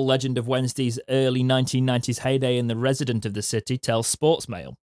 Chris Waddle, legend of Wednesday's early 1990s heyday and the resident of the city, tells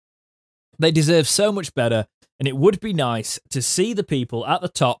Sportsmail. They deserve so much better, and it would be nice to see the people at the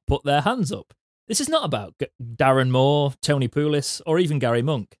top put their hands up. This is not about Darren Moore, Tony Pulis, or even Gary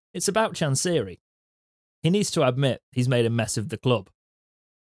Monk. It's about Chansiri. He needs to admit he's made a mess of the club.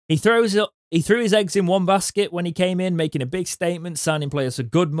 He threw his eggs in one basket when he came in, making a big statement, signing players for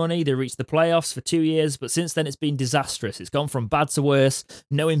good money. They reached the playoffs for 2 years, but since then it's been disastrous. It's gone from bad to worse.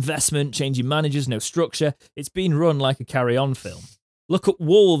 No investment, changing managers, no structure. It's been run like a carry-on film. Look at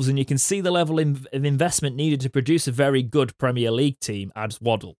Wolves and you can see the level of investment needed to produce a very good Premier League team, adds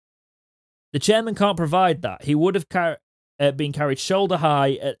Waddle. The chairman can't provide that. He would have been carried shoulder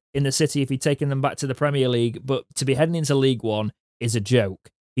high in the city if he'd taken them back to the Premier League, but to be heading into League One is a joke.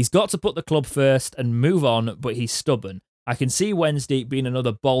 He's got to put the club first and move on, but he's stubborn. I can see Wednesday being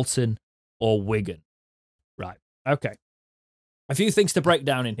another Bolton or Wigan. Right, okay. A few things to break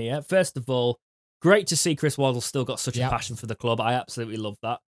down in here. First of all, great to see Chris Waddle still got such a passion for the club. I absolutely love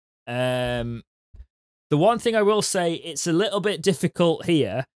that. The one thing I will say, it's a little bit difficult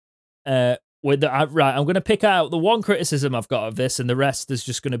here. I'm going to pick out the one criticism I've got of this, and the rest is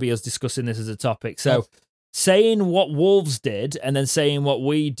just going to be us discussing this as a topic. So, saying what Wolves did and then saying what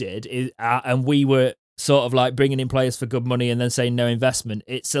we did, and we were sort of like bringing in players for good money and then saying no investment,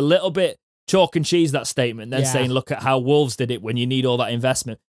 it's a little bit chalk and cheese, that statement, then saying, look at how Wolves did it when you need all that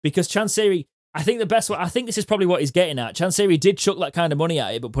investment. Because Chansiri, I think this is probably what he's getting at. Chansiri did chuck that kind of money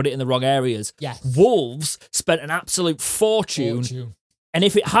at it, but put it in the wrong areas. Yes. Wolves spent an absolute fortune. And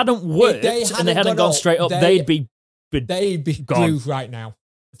if it hadn't worked and they hadn't gone straight up, they'd be gone right now.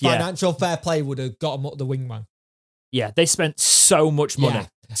 Financial fair play would have got them up the wingman. Yeah, they spent so much money. Yeah.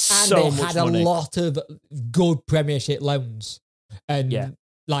 And they had a lot of good Premiership loans. And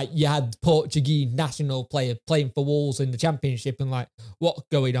like you had Portuguese national player playing for Wolves in the Championship, and like, what's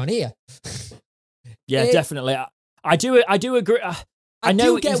going on here? Definitely. I do agree. I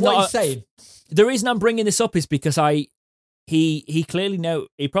know get what he's saying. The reason I'm bringing this up is because he clearly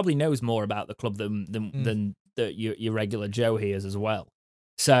he probably knows more about the club than your regular Joe hears as well.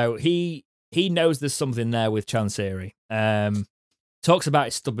 So he knows there's something there with Chansiri. Talks about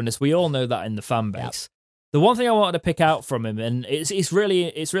his stubbornness. We all know that in the fan base. Yep. The one thing I wanted to pick out from him, and it's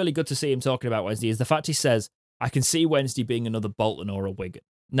really good to see him talking about Wednesday, is the fact he says, I can see Wednesday being another Bolton or a Wigan.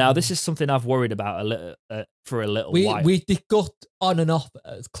 Now, this is something I've worried about for a little while. We discussed on and off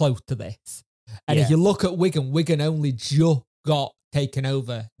as close to this. And if you look at Wigan only just got taken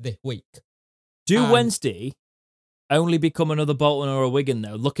over this week. Do Wednesday only become another Bolton or a Wigan,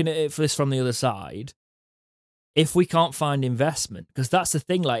 though? Looking at it from the other side, if we can't find investment, because that's the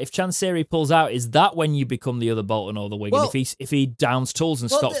thing. Like, if Chansiri pulls out, is that when you become the other Bolton or the Wigan? Well, if he downs tools and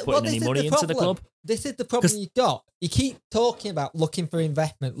stops putting any money into the club? This is the problem you got. You keep talking about looking for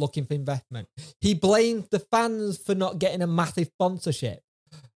investment. He blames the fans for not getting a massive sponsorship.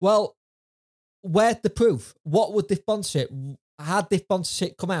 Well, where's the proof? What would the sponsorship? Had the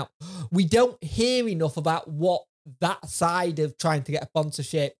sponsorship come out? We don't hear enough about what that side of trying to get a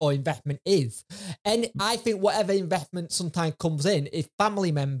sponsorship or investment is. And I think whatever investment sometimes comes in is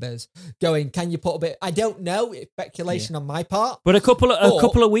family members going, can you put a bit? I don't know. It's speculation on my part. But a couple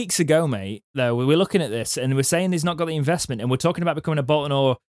of weeks ago, mate, though, we were looking at this and we're saying he's not got the investment, and we're talking about becoming a Bolton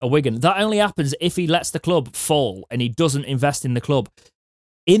or a Wigan. That only happens if he lets the club fall and he doesn't invest in the club.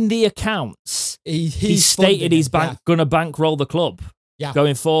 In the accounts, he's stated he's going to bankroll the club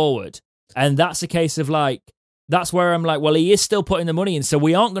going forward. And that's a case of like, that's where I'm like, well, he is still putting the money in, so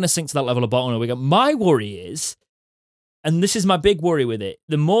we aren't going to sink to that level of bottom. We go. My worry is, and this is my big worry with it,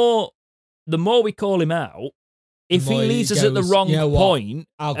 the more we call him out, if he leaves us at the wrong point,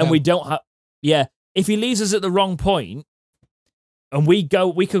 and we don't have, if he leaves us at the wrong point, and we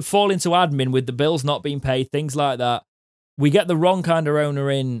could fall into admin with the bills not being paid, things like that. We get the wrong kind of owner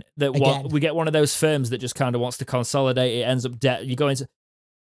in that. We get one of those firms that just kind of wants to consolidate. It ends up debt. You go into.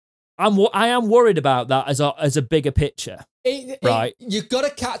 I am worried about that as a bigger picture. Right, you've got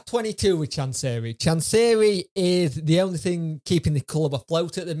to catch 22 with Chansiri. Chansiri is the only thing keeping the club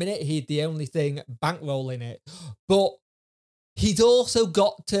afloat at the minute. He's the only thing bankrolling it. But he's also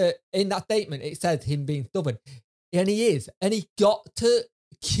got to, in that statement, it says him being stubborn. And he is. And he got to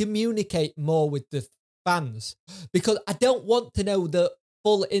communicate more with the fans. Because I don't want to know the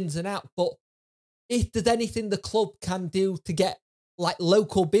full ins and outs. But if there's anything the club can do to get like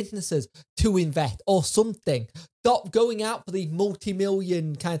local businesses to invest or something. Stop going out for the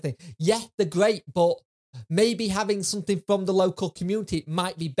multi-million kind of thing. Yeah, they're great, but maybe having something from the local community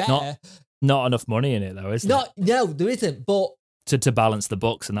might be better. Not enough money in it, though, is there? No, there isn't. But to balance the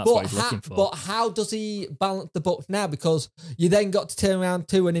books, and that's what he's looking for. But how does he balance the books now? Because you then got to turn around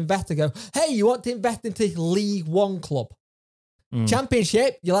to an investor and go, hey, you want to invest into this League One club?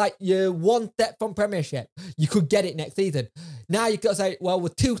 Championship, you're one step from Premiership. You could get it next season. Now you've got to say, well, we're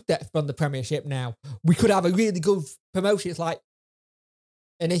 2 steps from the Premiership now. We could have a really good promotion. It's like,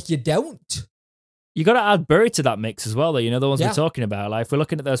 and if you don't, you got to add Bury to that mix as well, though. You know, the ones we're talking about. Like, if we're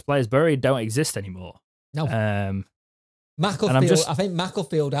looking at those players, Bury don't exist anymore. No. Macclesfield, I think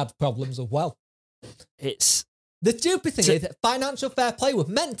Macclesfield had problems as well. It's the stupid thing is that financial fair play was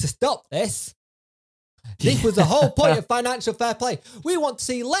meant to stop this. This was the whole point of financial fair play. We want to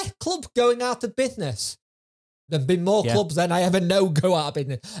see less clubs going out of business. There've been more clubs than I ever know go out of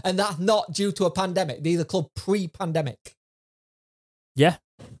business. And that's not due to a pandemic. These are clubs pre-pandemic. Yeah.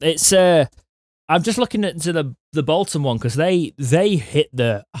 It's I'm just looking into the Bolton one because they hit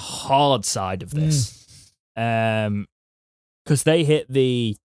the hard side of this. Because they hit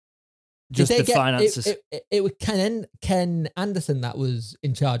the finances. It was Ken Anderson that was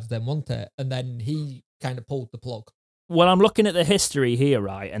in charge of them, wasn't it? And then he kind of pulled the plug. Well, I'm looking at the history here,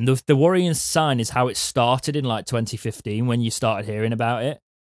 right? And the worrying sign is how it started in like 2015 when you started hearing about it.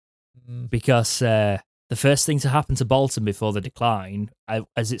 Because the first thing to happen to Bolton before the decline,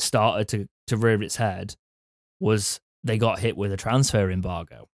 as it started to rear its head, was they got hit with a transfer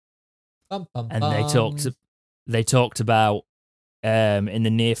embargo. And they talked about in the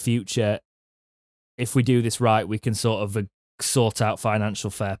near future, if we do this right, we can sort of sort out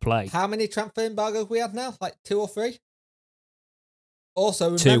financial fair play. How many transfer embargoes we have now? Like 2 or 3?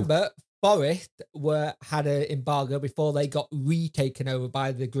 Also, remember, Forest had an embargo before they got retaken over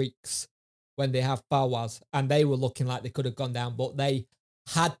by the Greeks when they have Fawaz, and they were looking like they could have gone down, but they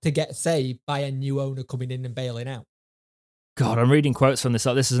had to get saved by a new owner coming in and bailing out. God, I'm reading quotes from this.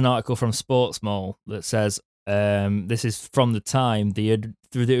 This is an article from Sportsmall that says, this is from the time, the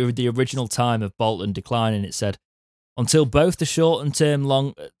original time of Bolton declining. It said, until both the short and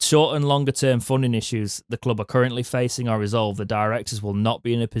longer term funding issues the club are currently facing are resolved, the directors will not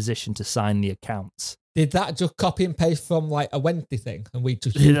be in a position to sign the accounts. Did that just copy and paste from like a Wednesday thing? And we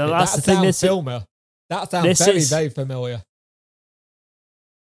just that's the thing. That sounds very familiar.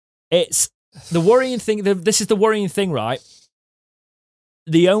 It's the worrying thing. This is the worrying thing, right?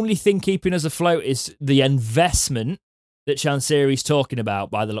 The only thing keeping us afloat is the investment that Chansiri's talking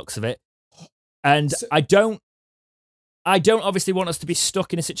about, by the looks of it. And I don't obviously want us to be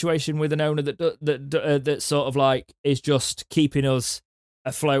stuck in a situation with an owner that sort of like is just keeping us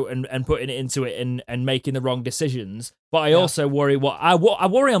afloat and putting it into it and making the wrong decisions. But I also worry I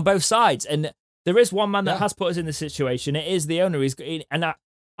worry on both sides. And there is one man that has put us in this situation. It is the owner. And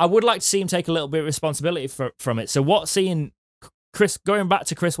I would like to see him take a little bit of responsibility from it. So going back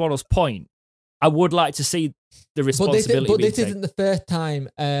to Chris Waddle's point, I would like to see the responsibility. But this isn't the first time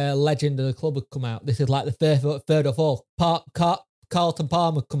a legend of the club had come out. This is like the third or fourth. Carlton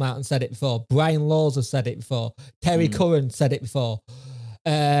Palmer come out and said it before. Brian Laws has said it before. Terry Curran said it before.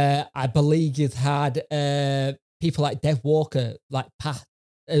 I believe you've had people like Dev Walker, like Pat,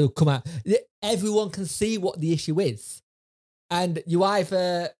 who come out. Everyone can see what the issue is. And you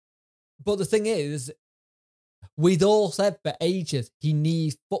either... But the thing is, we'd all said for ages he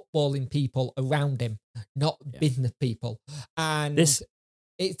needs footballing people around him, not business people. And this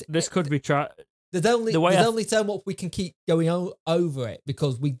could be tried. There's only so much we can keep going over it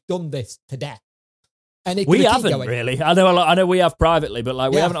because we've done this to death. And we haven't really. I know we have privately, but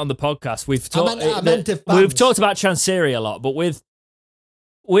like we haven't on the podcast. We've talked about Chansiri a lot, but with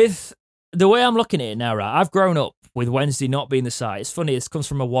the way I'm looking at it now, right? I've grown up with Wednesday not being the site. It's funny. This comes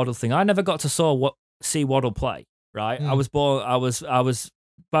from a Waddle thing. I never got to see Waddle play. Right? I was born. I was.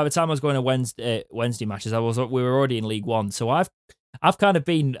 By the time I was going to Wednesday matches, we were already in League One. So I've kind of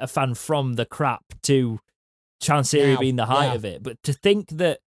been a fan from the crap to Chansiri being the height of it. But to think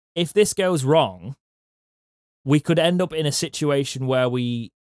that if this goes wrong, we could end up in a situation where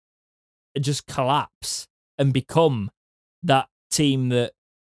we just collapse and become that team that,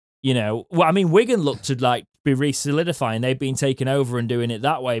 well, I mean, Wigan looked to like be re-solidifying. They've been taking over and doing it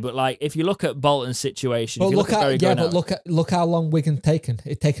that way. But like, if you look at Bolton's situation, but look how long Wigan's taken.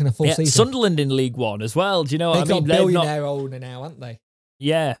 It's taken a full season. Sunderland in League One as well. Do you know what I mean? They've got billionaire owner now, haven't they?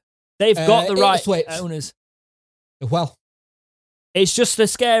 Yeah, they've got the right owners. Well, it's just a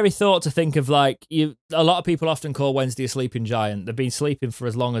scary thought to think of. Like, a lot of people often call Wednesday a sleeping giant. They've been sleeping for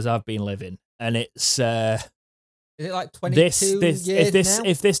as long as I've been living, and it's. Is it like 22 years now?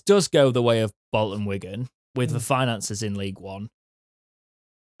 If this does go the way of Bolton Wigan with the finances in League One,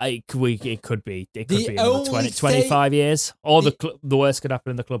 it could be another 25 years, or the worst could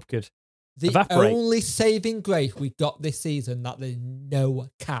happen and the club could evaporate. The only saving grace we got this season that there's no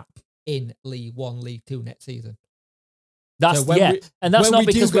cap in League One, League Two next season. That's and that's not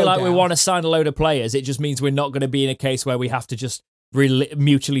because we want to sign a load of players. It just means we're not going to be in a case where we have to just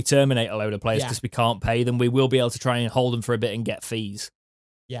mutually terminate a load of players because we can't pay them. We will be able to try and hold them for a bit and get fees.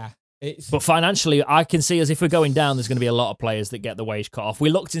 Yeah. But financially, I can see as if we're going down, there's going to be a lot of players that get the wage cut off. We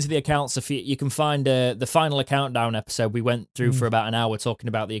looked into the accounts. You can find the final account down episode. We went through for about an hour talking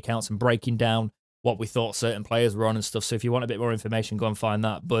about the accounts and breaking down what we thought certain players were on and stuff. So if you want a bit more information, go and find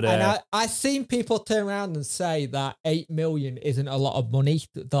that. But I've seen people turn around and say that 8 million isn't a lot of money,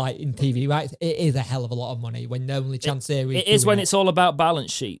 like in TV rights. It is a hell of a lot of money when the only chance there is. It is when it's all about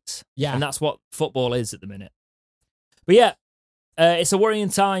balance sheets. Yeah. And that's what football is at the minute. But yeah, it's a worrying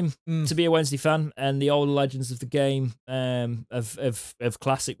time to be a Wednesday fan, and the old legends of the game of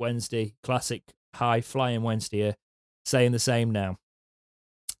classic Wednesday, classic high flying Wednesday are saying the same now.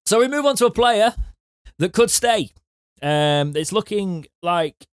 So we move on to a player that could stay. It's looking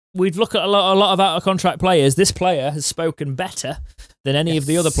like we've looked at a lot of out-of-contract players. This player has spoken better than any of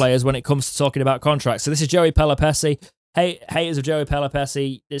the other players when it comes to talking about contracts. So this is Joey Pelupessy. Haters of Joey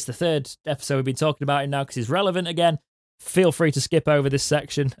Pelupessy. It's the third episode we've been talking about him now because he's relevant again. Feel free to skip over this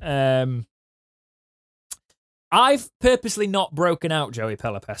section. I've purposely not broken out Joey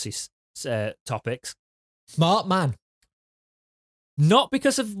Pelupessy's topics. Smart man. Not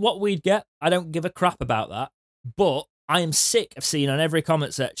because of what we'd get. I don't give a crap about that. But I am sick of seeing on every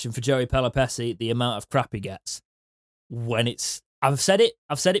comment section for Joey Pelupessy the amount of crap he gets. I've said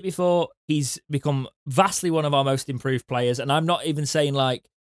it before, he's become vastly one of our most improved players. And I'm not even saying like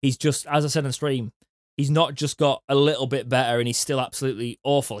he's just, as I said on stream, he's not just got a little bit better and he's still absolutely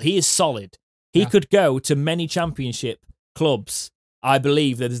awful. He is solid. He could go to many championship clubs. I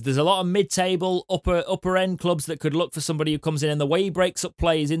believe that there's a lot of mid-table, upper end clubs that could look for somebody who comes in, and the way he breaks up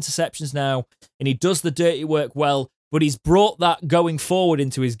plays, interceptions now, and he does the dirty work well, but he's brought that going forward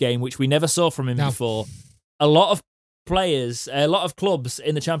into his game, which we never saw from him before. A lot of players, a lot of clubs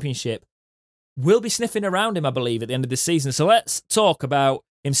in the Championship will be sniffing around him, I believe, at the end of this season. So let's talk about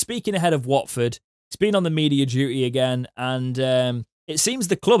him speaking ahead of Watford. He's been on the media duty again, and it seems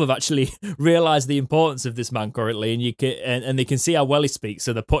the club have actually realised the importance of this man currently, and they can see how well he speaks,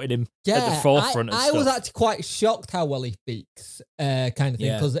 so they're putting him at the forefront of stuff. I was actually quite shocked how well he speaks, kind of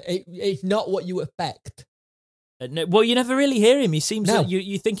thing, because it's not what you expect. Well, you never really hear him. He seems like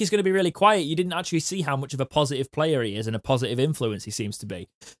you think he's going to be really quiet. You didn't actually see how much of a positive player he is and a positive influence he seems to be.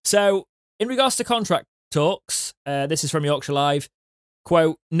 So, in regards to contract talks, this is from Yorkshire Live.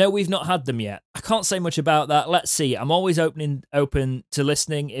 Quote, no, we've not had them yet. I can't say much about that. Let's see. I'm always open to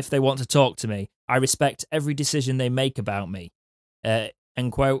listening if they want to talk to me. I respect every decision they make about me.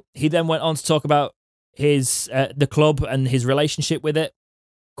 End quote. He then went on to talk about the club and his relationship with it.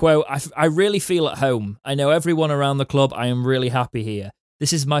 Quote, I really feel at home. I know everyone around the club. I am really happy here.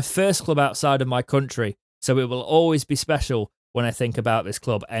 This is my first club outside of my country, so it will always be special when I think about this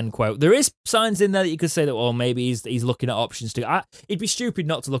club, end quote. There is signs in there that you could say that, well, maybe he's looking at options too. It'd be stupid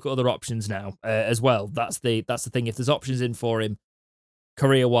not to look at other options now as well. That's the thing. If there's options in for him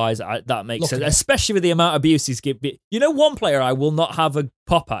career-wise, that makes sense, especially with the amount of abuse he's given. You know, one player I will not have a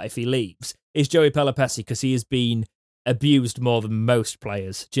pop at if he leaves is Joey Pelupessy, because he has been abused more than most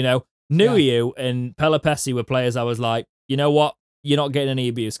players. Do you know? Nuhiu and Pelupessy were players I was like, you know what? You're not getting any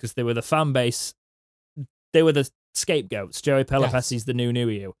abuse, because they were the fan base. They were the scapegoats. Joey Pelupessy's the new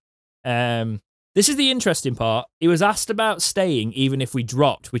Nuhiu. This is the interesting part. He was asked about staying even if we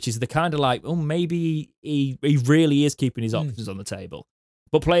dropped, which is the kind of like, oh, maybe he really is keeping his options on the table.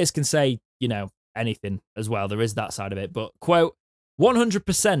 But players can say, anything as well. There is that side of it. But, quote,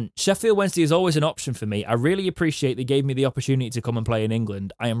 100%, Sheffield Wednesday is always an option for me. I really appreciate they gave me the opportunity to come and play in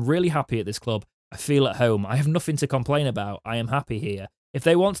England. I am really happy at this club. I feel at home. I have nothing to complain about. I am happy here. If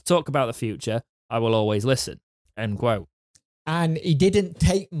they want to talk about the future, I will always listen. End quote. And he didn't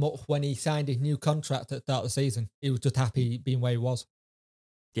take much when he signed his new contract at the start of the season. He was just happy being where he was.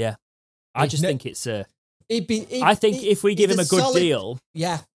 Yeah. I just think it's I think if we give him a good deal,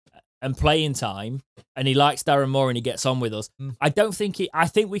 yeah, and playing time, and he likes Darren Moore and he gets on with us, I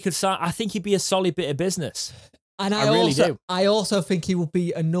think we could sign. I think he'd be a solid bit of business. And I really do. I also think he will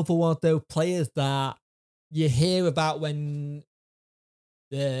be another one of those players that you hear about when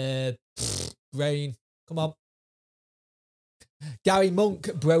the rain. Come on. Gary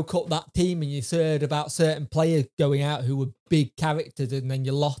Monk broke up that team and you heard about certain players going out who were big characters and then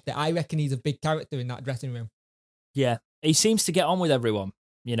you lost it. I reckon he's a big character in that dressing room. Yeah. He seems to get on with everyone,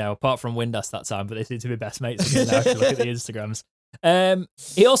 apart from Windass that time, but they seem to be best mates again now if you look at the Instagrams.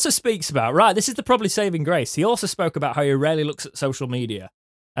 He also speaks about, this is the probably saving grace. He also spoke about how he rarely looks at social media.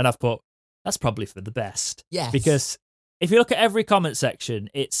 And I've put, that's probably for the best. Yes. Because if you look at every comment section,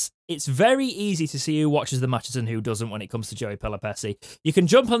 it's very easy to see who watches the matches and who doesn't when it comes to Joey Pelopessi. You can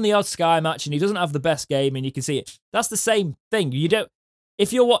jump on the odd Sky match and he doesn't have the best game and you can see it. That's the same thing.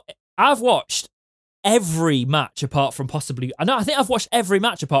 I've watched every match apart from possibly, I think I've watched every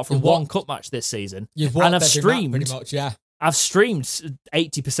match apart from one cup match this season. You've watched and I've every streamed match pretty much, yeah. I've streamed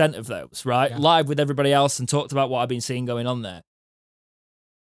 80% of those, right? Yeah. Live with everybody else and talked about what I've been seeing going on there.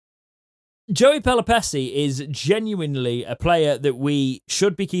 Joey Pelopessi is genuinely a player that we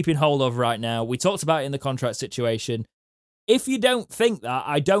should be keeping hold of right now. We talked about it in the contract situation. If you don't think that,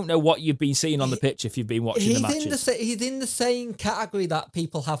 I don't know what you've been seeing on the pitch if you've been watching the matches. He's in the same category that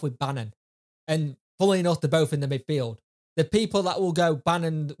people have with Bannon. And funnily enough, they're both in the midfield. The people that will go,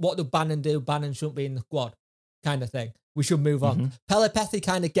 Bannon, what does Bannon do? Bannon shouldn't be in the squad, kind of thing. We should move on. Mm-hmm. Pelopessi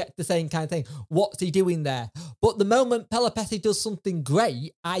kind of gets the same kind of thing. What's he doing there? But the moment Pelopessi does something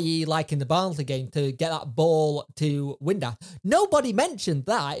great, i.e. like in the Barnsley game, to get that ball to Windass, nobody mentioned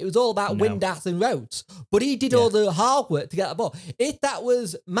that. It was all about Windass and Rhodes. But he did all the hard work to get that ball. If that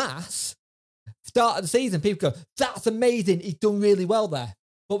was Mass, start of the season, people go, that's amazing. He's done really well there.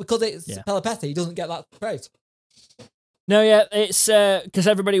 But because it's Pelopessi, he doesn't get that praise. No, yeah, it's because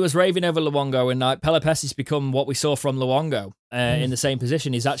everybody was raving over Luongo, and Pelopessi's become what we saw from Luongo in the same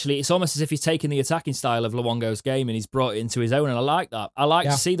position. It's almost as if he's taken the attacking style of Luongo's game and he's brought it into his own, and I like that. I like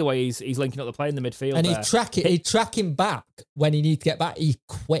to see the way he's linking up the play in the midfield. And he's tracking back when he needs to get back. He's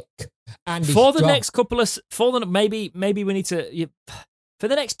quick. And for the next couple of, maybe we need to. For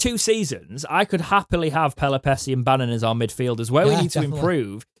the next 2 seasons, I could happily have Pelopessi and Bannon as our midfielders. Where we need to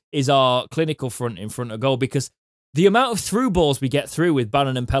improve is our clinical front in front of goal, because the amount of through balls we get through with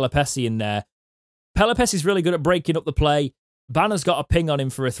Bannon and Pelopessi in there, Pelopessi's really good at breaking up the play. Bannon's got a ping on him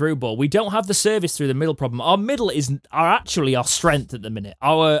for a through ball. We don't have the service through the middle problem. Our middle are actually our strength at the minute.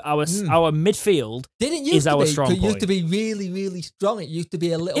 Our midfield is our strong point. It used to be really, really strong. It used to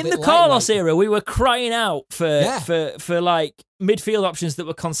be a little bit in the Carlos era. We were crying out for like midfield options that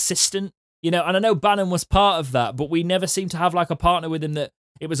were consistent, and I know Bannon was part of that, but we never seemed to have like a partner with him that.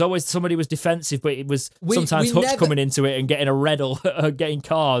 It was always somebody was defensive, but it was sometimes Hutch coming into it and getting a red or getting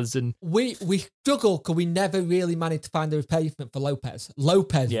cars. And we struggled because we never really managed to find a replacement for Lopez.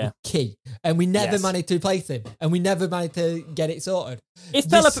 Lopez was key, and we never managed to replace him, and we never managed to get it sorted. If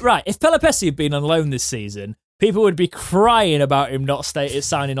Pelopessi had been on loan this season, people would be crying about him not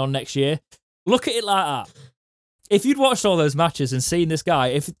signing on next year. Look at it like that. If you'd watched all those matches and seen this guy,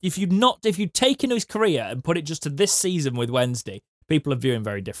 if you'd taken his career and put it just to this season with Wednesday, people are viewing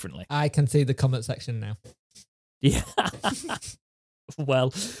very differently. I can see the comment section now. Yeah.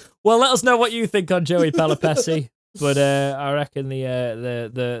 Well, let us know what you think on Joey Pelopessi. But I reckon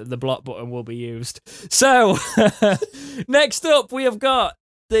the block button will be used. So, next up, we have got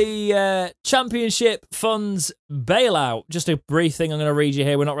the Championship Funds bailout. Just a brief thing I'm going to read you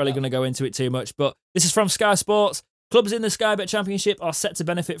here. We're not really going to go into it too much, but this is from Sky Sports. Clubs in the Sky Bet Championship are set to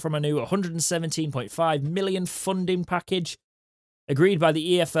benefit from a new $117.5 million funding package agreed by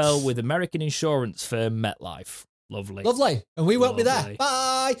the EFL with American insurance firm MetLife. Lovely. And we won't be there.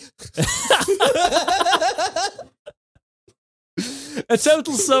 Bye. A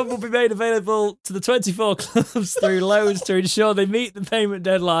total sum will be made available to the 24 clubs through loans to ensure they meet the payment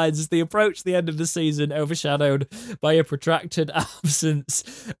deadlines as they approach the end of the season, overshadowed by a protracted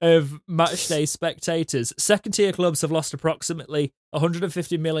absence of matchday spectators. Second-tier clubs have lost approximately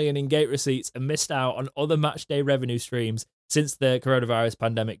 $150 million in gate receipts and missed out on other matchday revenue streams since the coronavirus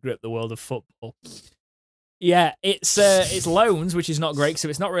pandemic gripped the world of football. Yeah, it's loans, which is not great, so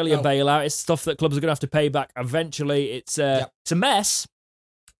it's not really a bailout. It's stuff that clubs are going to have to pay back eventually. It's a mess,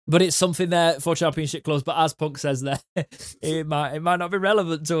 but it's something there for Championship clubs. But as Punk says there, it might not be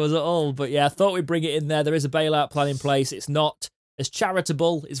relevant to us at all. But yeah, I thought we'd bring it in there. There is a bailout plan in place. It's not as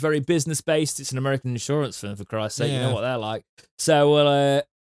charitable. It's very business-based. It's an American insurance firm, for Christ's sake. You know what they're like. So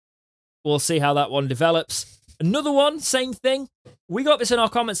we'll see how that one develops. Another one, same thing. We got this in our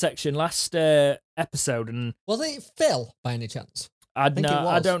comment section last episode, and was it Phil by any chance? I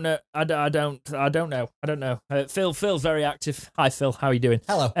don't know. I don't know. Phil's very active. Hi, Phil. How are you doing?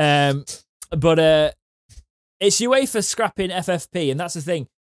 Hello. But it's UEFA scrapping FFP, and that's the thing.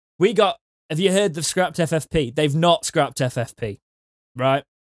 Have you heard they've scrapped FFP? They've not scrapped FFP, right?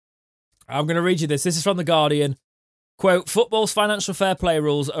 I'm going to read you this. This is from The Guardian. Quote, football's financial fair play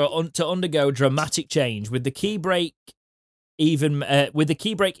rules are to undergo dramatic change with the key break even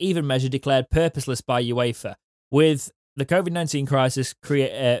measure declared purposeless by UEFA. With the COVID-19 crisis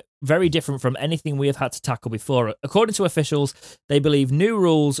very different from anything we have had to tackle before. According to officials, they believe new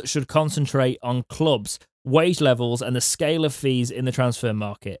rules should concentrate on clubs, wage levels, and the scale of fees in the transfer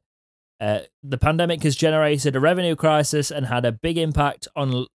market. The pandemic has generated a revenue crisis and had a big impact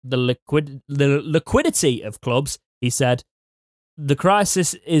on the liquidity of clubs, he said. The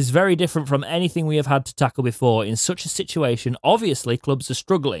crisis is very different from anything we have had to tackle before. In such a situation, obviously, clubs are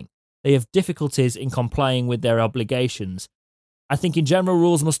struggling. They have difficulties in complying with their obligations. I think in general,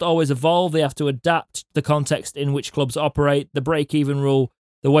 rules must always evolve. They have to adapt the context in which clubs operate. The break-even rule,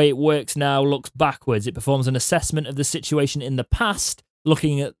 the way it works now, looks backwards. It performs an assessment of the situation in the past,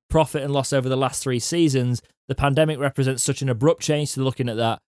 looking at profit and loss over the last 3 seasons. The pandemic represents such an abrupt change to looking at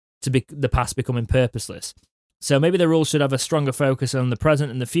that, the past becoming purposeless. So maybe the rules should have a stronger focus on the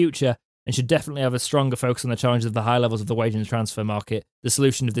present and the future, and should definitely have a stronger focus on the challenges of the high levels of the wage and transfer market. The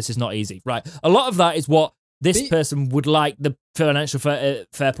solution of this is not easy. Right. A lot of that is what this person would like the financial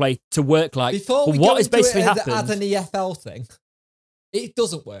fair play to work like. Before we what is basically happened as an EFL thing, it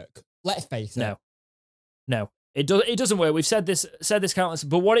doesn't work. Let's face it. No. It doesn't work. We've said this countless,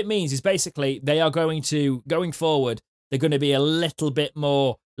 but what it means is basically going forward, they're going to be a little bit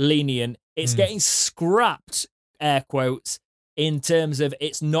more lenient. It's getting scrapped, air quotes, in terms of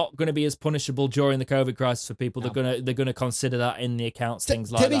it's not going to be as punishable during the COVID crisis for people. No. They're going to consider that in the accounts,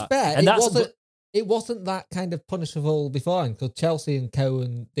 things like that. To be fair, and it wasn't that kind of punishable before, because Chelsea and Co.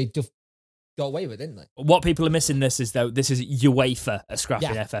 and they just got away with it, didn't they? What people are missing this is UEFA are scrapping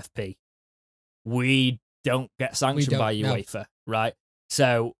FFP. We don't get sanctioned by UEFA, right?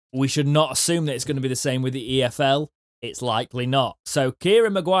 So we should not assume that it's going to be the same with the EFL. It's likely not. So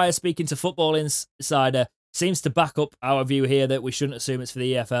Kieran Maguire, speaking to Football Insider, seems to back up our view here that we shouldn't assume it's for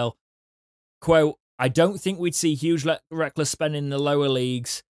the EFL. Quote, I don't think we'd see huge reckless spending in the lower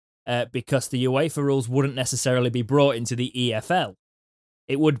leagues because the UEFA rules wouldn't necessarily be brought into the EFL.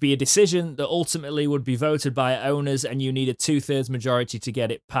 It would be a decision that ultimately would be voted by owners, and you need a 2/3 majority to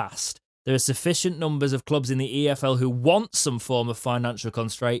get it passed. There are sufficient numbers of clubs in the EFL who want some form of financial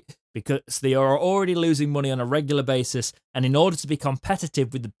constraint because they are already losing money on a regular basis, and in order to be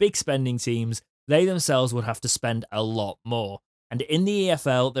competitive with the big spending teams, they themselves would have to spend a lot more. And in the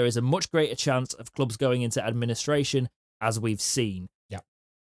EFL, there is a much greater chance of clubs going into administration, as we've seen. Yeah.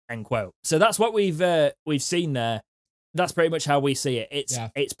 End quote. So that's what we've seen there. That's pretty much how we see it.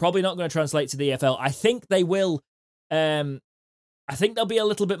 It's probably not going to translate to the EFL. I think they will. I think they'll be a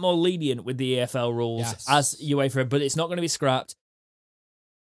little bit more lenient with the EFL rules as UEFA, but it's not going to be scrapped.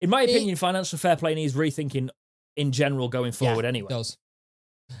 In my opinion, financial fair play needs rethinking in general going forward anyway. It does.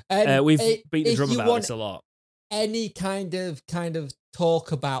 We've beat the drum about this a lot. Any kind of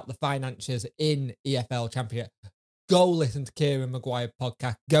talk about the finances in EFL Championship, go listen to Kieran Maguire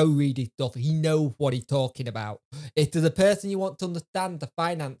podcast. Go read his stuff. He knows what he's talking about. If there's a person you want to understand the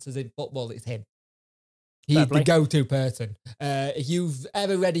finances in football, it's him. He's the go-to person. If you've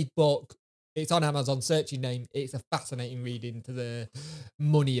ever read his book, it's on Amazon. Search your name. It's a fascinating read into the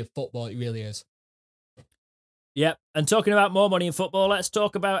money of football. It really is. Yep. And talking about more money in football, let's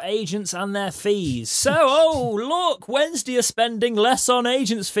talk about agents and their fees. So, look, Wednesday are spending less on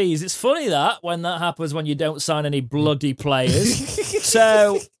agents' fees. It's funny that when that happens when you don't sign any bloody players.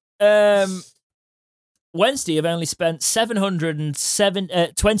 So, Wednesday have only spent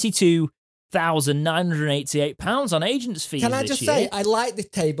 £22,988 on agents' fees. Can I just say, I like this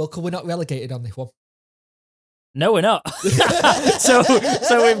table because we're not relegated on this one. No, we're not. so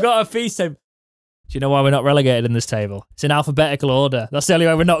we've got a fees table. Do you know why we're not relegated in this table? It's in alphabetical order. That's the only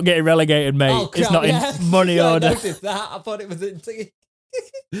way we're not getting relegated, mate. Oh, crap, it's not in money order. I noticed that. I thought it was in...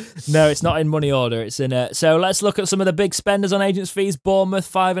 No, it's not in money order. It's in... So let's look at some of the big spenders on agents' fees.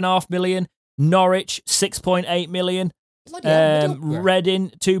 Bournemouth, 5.5 million. Norwich, 6.8 million.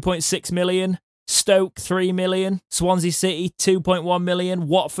 Reading, 2.6 million. Stoke, 3 million. Swansea City, 2.1 million.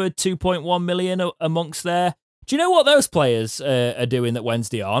 Watford, 2.1 million amongst there. Do you know what those players are doing that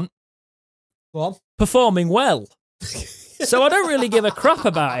Wednesday aren't? What? Performing well. So I don't really give a crap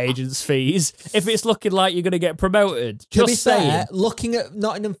about agents' fees if it's looking like you're going to get promoted. To be fair, looking at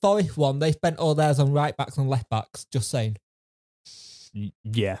Nottingham Forest one, they spent all theirs on right backs and left backs. Just saying.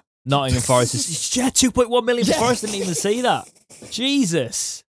 Yeah. Nottingham Forest is 2.1 million for Forest. Didn't even see that.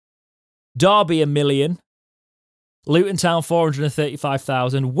 Jesus. Derby, 1 million. Luton Town,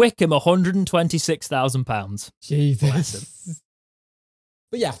 435,000. Wickham, £126,000. Jesus.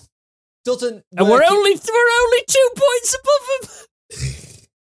 But yeah, doesn't. And we're only 2 points above them.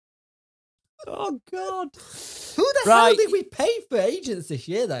 Oh God. Who the hell did we pay for agents this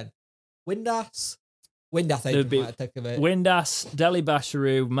year then? Windass agent might have taken it. Windass, Deli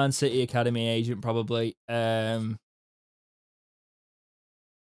Basharu, Man City Academy agent probably.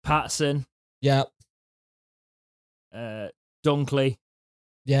 Patson. Yep. Dunkley.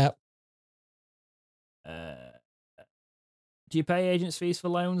 Yep. Do you pay agents' fees for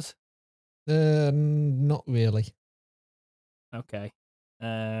loans? Not really. Okay.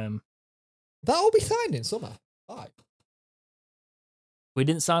 That'll be signed in summer. Right. We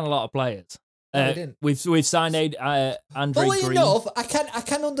didn't sign a lot of players. No, we didn't. We've signed Andre Funnily Green. enough, I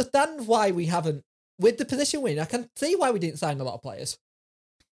can understand why we haven't with the position win. I can see why we didn't sign a lot of players.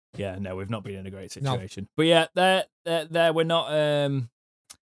 Yeah, no, we've not been in a great situation. No. But yeah, there we're not.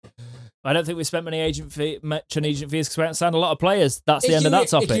 I don't think we spent much on agent fees because we haven't signed a lot of players. That's the end of that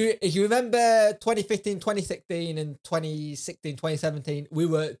topic. If you remember 2015, 2016 and 2016, 2017, we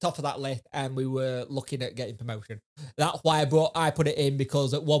were top of that list and we were looking at getting promotion. That's why I put it in,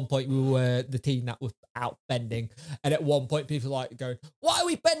 because at one point we were the team that was out spending, and at one point people were like going, why are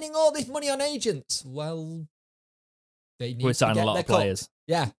we spending all this money on agents? Well, they need to get a lot of players.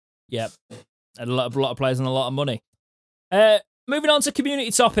 Yeah. Yep. And a lot of players and a lot of money. Moving on to community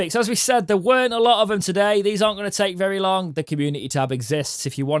topics. As we said, there weren't a lot of them today. These aren't going to take very long. The community tab exists.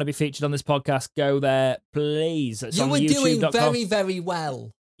 If you want to be featured on this podcast, go there, please. It's you on were YouTube.com. doing very, very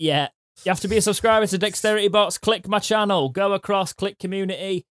well. Yeah. You have to be a subscriber to Dexterity Box. Click my channel. Go across. Click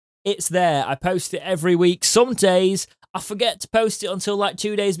community. It's there. I post it every week. Some days I forget to post it until like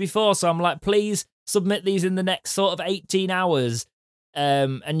 2 days before. So I'm like, please submit these in the next sort of 18 hours.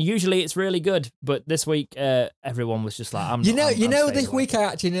 And usually it's really good, but this week everyone was just like, this week I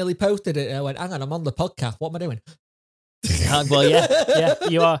actually nearly posted it and I went, hang on, I'm on the podcast, what am I doing? Well, yeah,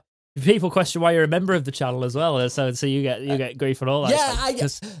 you are. People question why you're a member of the channel as well, so you get grief and all that. Yeah,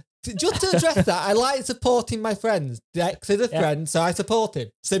 just to address that, I like supporting my friends. Dex is a friend, so I support him.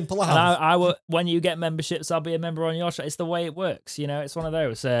 Simple as. And I will, when you get memberships, I'll be a member on your show. It's the way it works, it's one of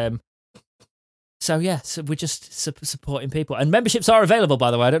those. So we're just supporting people. And memberships are available, by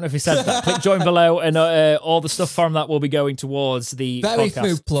the way. I don't know if you said that. Click join below, and all the stuff from that will be going towards the very podcast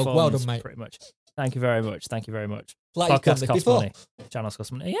smooth plug. Funds, well done, mate. Pretty much. Thank you very much. Like podcast costs money. Channels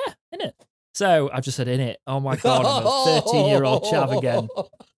cost money. Yeah, innit? So I just said innit. Oh my God, I'm a 13-year-old chav again.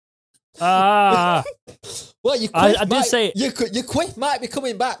 Well, I did say it. Your quiff might be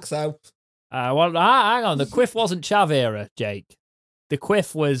coming back, so. Hang on. The quiff wasn't chav era, Jake. The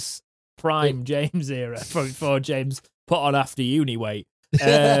quiff was prime James era, from before James put on after uni weight.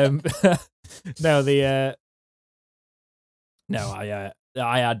 I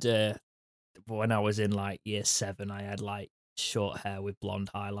had when I was in like year 7, I had like short hair with blonde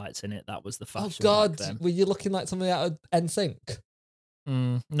highlights in it. That was the fashion. Oh God, were you looking like something out of NSYNC?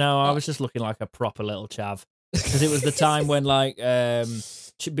 No, I was just looking like a proper little chav, because it was the time when like being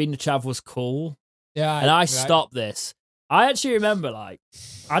a chav was cool. Yeah, and I stopped this. I actually remember, like,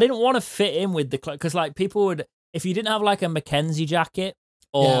 I didn't want to fit in with the because, like, people would, if you didn't have like a Mackenzie jacket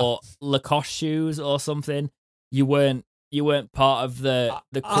or Lacoste shoes or something, you weren't part of the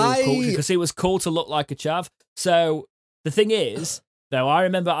cool culture, because it was cool to look like a chav. So the thing is, though, I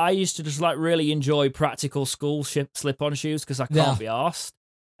remember I used to just like really enjoy practical school slip-on shoes because I can't be arsed.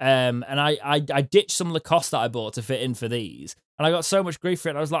 And I ditched some Lacoste that I bought to fit in for these, and I got so much grief for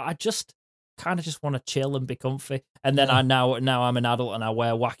it. I was like, I just kind of just want to chill and be comfy. And then now I'm an adult and I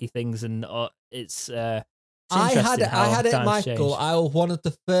wear wacky things, and it's I had it at my school. I was one of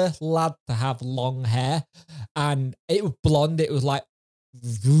the first lads to have long hair, and it was blonde. It was like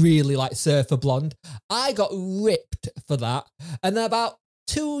really like surfer blonde. I got ripped for that, and then about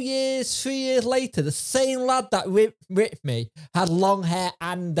 3 years later, the same lad that ripped me had long hair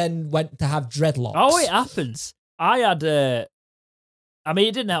and then went to have dreadlocks. Oh, it happens. I had I mean,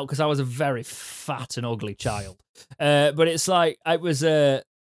 it didn't help because I was a very fat and ugly child. But it's like, I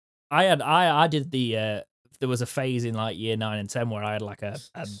I did the there was a phase in like year 9 and 10 where I had like a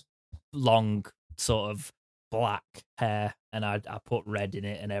long sort of black hair, and I put red in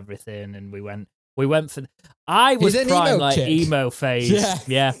it and everything, and we went for. I was prime like chick. Emo phase,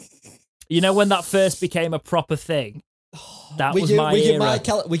 yeah. You know when that first became a proper thing. That was my era.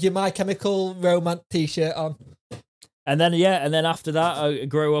 With your My Chemical Romance t-shirt on. And then after that I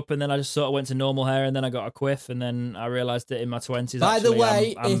grew up, and then I just sort of went to normal hair, and then I got a quiff, and then I realised that in my 20s. By the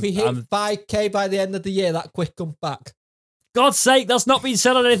way, if we hit 5k by the end of the year, that quiff comes back. God's sake, that's not been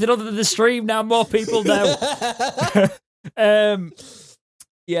said on anything other than the stream. Now more people know.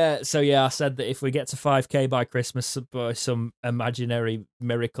 Yeah, so I said that if we get to 5k by Christmas by some imaginary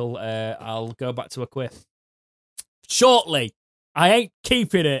miracle, I'll go back to a quiff. Shortly. I ain't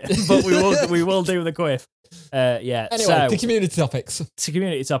keeping it, but we will do the quiff. Anyway, to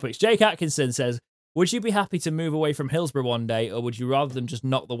community topics. Jake Atkinson says, would you be happy to move away from Hillsborough one day, or would you rather them just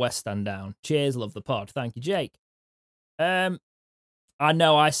knock the West Stand down? Cheers, love the pod. Thank you, Jake. I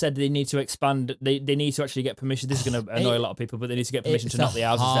know I said they need to expand. They need to actually get permission. This is going to annoy a lot of people, but they need to get permission to knock the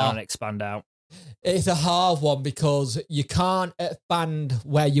houses down and expand out. It's a hard one because you can't expand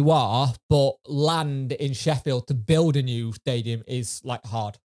where you are, but land in Sheffield to build a new stadium is like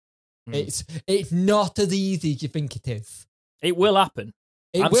hard. It's not as easy as you think it is. It will happen.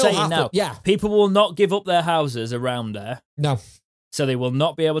 I'm saying now, people will not give up their houses around there. No. So they will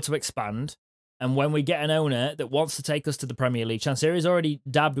not be able to expand. And when we get an owner that wants to take us to the Premier League, Chancery's already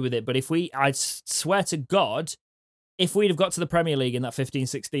dabbed with it, but I swear to God, if we'd have got to the Premier League in that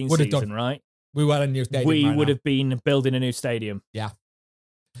 15-16 season, right? We were a new stadium. We would have been building a new stadium. Yeah.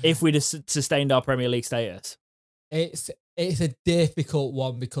 If we'd have sustained our Premier League status. It's a difficult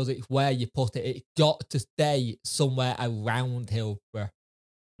one because it's where you put it. It's got to stay somewhere around Hillsborough,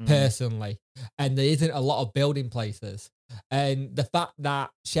 personally. And there isn't a lot of building places. And the fact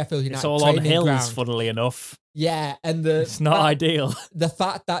that Sheffield United... It's all on hills, funnily enough. Yeah, and it's not ideal. The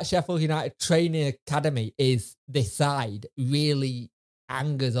fact that Sheffield United Training Academy is this side really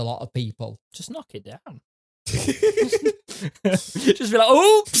angers a lot of people. Just knock it down. Just be like,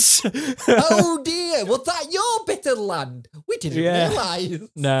 oops! Oh dear, was that your bit of land? We didn't realise.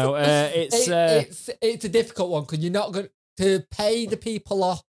 No, it's a difficult one because you're not going to pay the people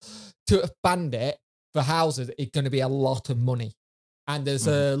off to expand it for houses. It's going to be a lot of money, and there's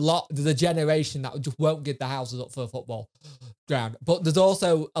a generation that just won't give the houses up for a football ground. But there's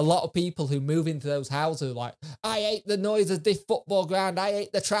also a lot of people who move into those houses like, I hate the noise of this football ground, I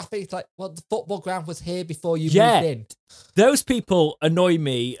hate the traffic. It's like, well, the football ground was here before you moved in. Those people annoy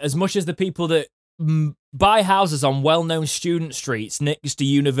me as much as the people that buy houses on well-known student streets next to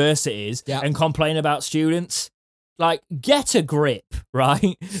universities and complain about students. Like, get a grip,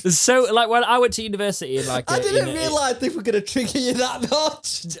 right? So, like, when I went to university, I didn't realise they were going to trigger you that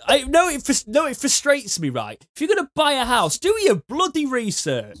much. It frustrates me, right? If you're going to buy a house, do your bloody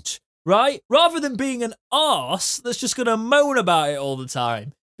research, right? Rather than being an arse that's just going to moan about it all the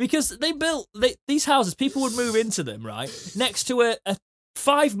time. Because they built these houses, people would move into them, right? Next to a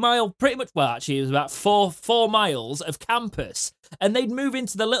 5 mile, pretty much, well, actually, it was about 4 miles of campus. And they'd move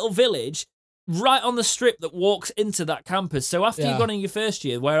into the little village right on the strip that walks into that campus. So after you've gone in your first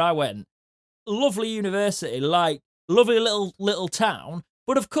year, where I went, lovely university, like lovely little town.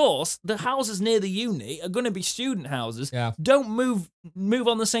 But of course, the houses near the uni are going to be student houses. Yeah. Don't move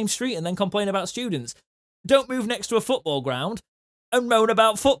on the same street and then complain about students. Don't move next to a football ground and moan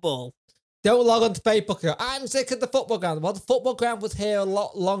about football. Don't log on to Facebook and go, I'm sick of the football ground. Well, the football ground was here a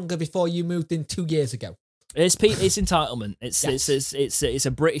lot longer before you moved in 2 years ago. It's entitlement. It's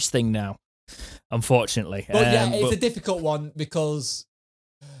a British thing now. Unfortunately. But it's a difficult one because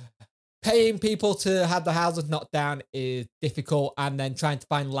paying people to have the houses knocked down is difficult, and then trying to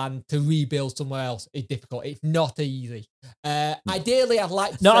find land to rebuild somewhere else is difficult. It's not easy. Ideally, I'd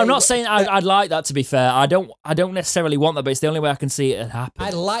like to I'm not saying I'd like that, to be fair. I don't necessarily want that, but it's the only way I can see it happen.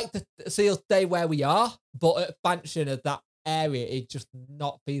 I'd like to see us stay where we are, but expansion of that area is just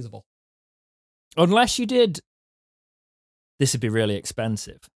not feasible. Unless you did... This would be really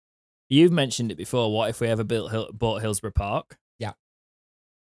expensive. You've mentioned it before. What if we ever bought Hillsborough Park? Yeah,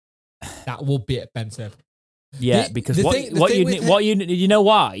 that would be expensive. Yeah, because you know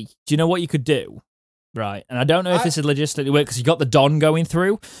why? Do you know what you could do? Right, and I don't know if this is logistically work because you got the Don going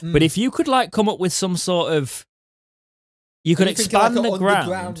through. But if you could like come up with some sort of, you could expand the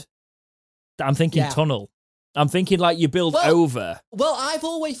ground. I'm thinking tunnel. I'm thinking like you build over. Well, I've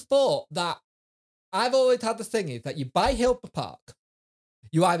always had the thing is that you buy Hillsborough Park.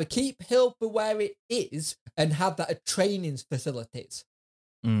 You either keep Hillsborough where it is and have that at training facilities,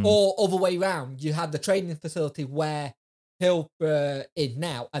 or other way round, you have the training facility where Hillsborough is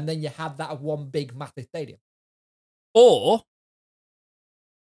now, and then you have that one big massive stadium. Or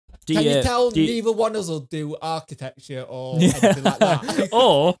can you tell neither one of us will do architecture or anything like that?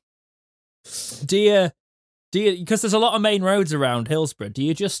 Or do you because there's a lot of main roads around Hillsborough, do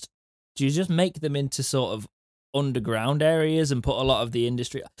you just make them into sort of underground areas and put a lot of the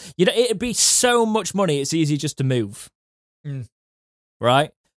industry? It'd be so much money, it's easy just to move.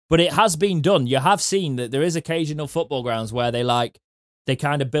 Right? But it has been done. You have seen that there is occasional football grounds where they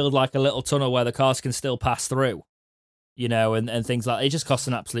kind of build like a little tunnel where the cars can still pass through. And things like that. It just costs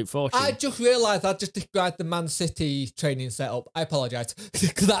an absolute fortune. I just realised I just described the Man City training setup. I apologise,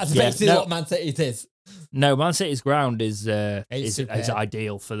 because that's basically what Man City is. No, Man City's ground is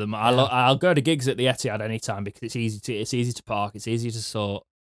ideal for them. I'll go to gigs at the Etihad anytime because it's easy to park, it's easy to sort.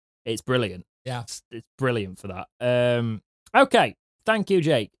 It's brilliant. Yeah, it's brilliant for that. Okay, thank you,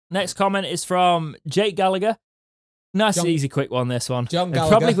 Jake. Next comment is from Jake Gallagher. Nice, easy, quick one. This one. John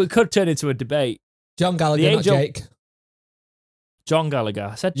Gallagher. Probably we could turn into a debate. John Gallagher, not Jake. John Gallagher.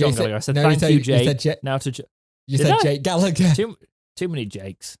 I said John Gallagher. I said thank you, Jake. Now to you said Jake Gallagher. Too many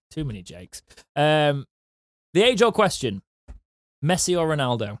Jakes. Too many Jakes. The age-old question: Messi or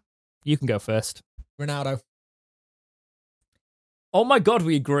Ronaldo? You can go first. Ronaldo. Oh my God,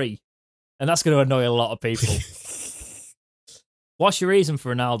 we agree, and that's going to annoy a lot of people. What's your reason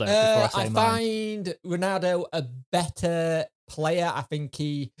for Ronaldo? I find Ronaldo a better player. I think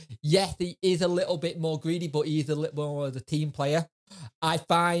he is a little bit more greedy, but he's a little more of a team player. I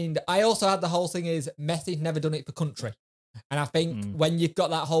also had the whole thing is Messi's never done it for country. And I think when you've got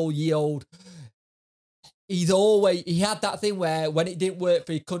that whole ye-old, he had that thing where when it didn't work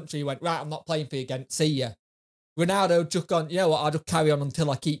for your country, he went, right, I'm not playing for you again, see ya. Ronaldo just gone, you know what, I'll just carry on until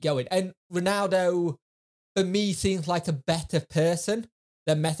I keep going. And Ronaldo, for me, seems like a better person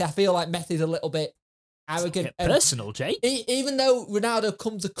than Messi. I feel like Messi's a little bit arrogant. Personal, Jake. Even though Ronaldo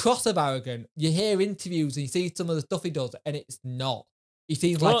comes across as arrogant, you hear interviews and you see some of the stuff he does, and it's not. He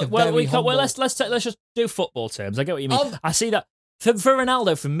seems like very humble. Well, let's just do football terms. I get what you mean. I see that for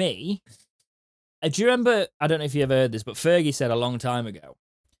Ronaldo. For me, do you remember? I don't know if you ever heard this, but Fergie said a long time ago,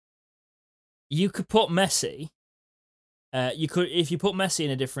 you could put Messi. If you put Messi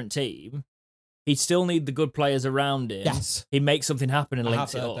in a different team, he'd still need the good players around him. Yes, he'd make something happen and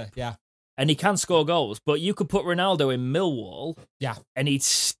links it up. Yeah. And he can score goals, but you could put Ronaldo in Millwall, and he'd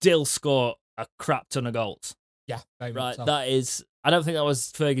still score a crap ton of goals. Yeah, right. So. That is, I don't think that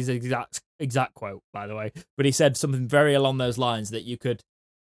was Fergie's exact quote, by the way, but he said something very along those lines that you could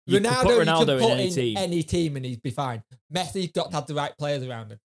put Ronaldo in any team and he'd be fine. Messi's got to have the right players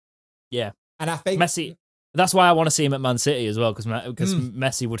around him. Yeah, and I think Messi. That's why I want to see him at Man City as well, because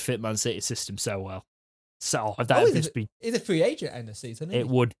Messi would fit Man City's system so well. So that would just be. He's a free agent end of season. It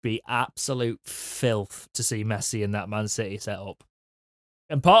would be absolute filth to see Messi in that Man City setup.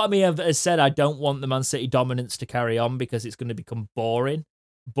 And part of me has said I don't want the Man City dominance to carry on because it's going to become boring.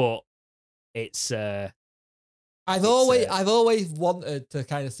 But it's. I've always wanted to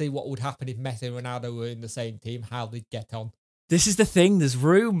kind of see what would happen if Messi and Ronaldo were in the same team. How they'd get on. This is the thing. There's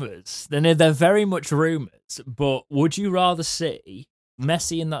rumours. They're very much rumours. But would you rather see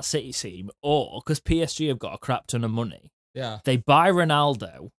Messi in that City team, or because PSG have got a crap ton of money, they buy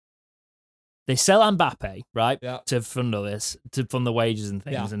Ronaldo, they sell Mbappe, right, to fund all this, to fund the wages and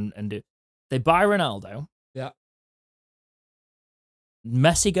things, and do. They buy Ronaldo,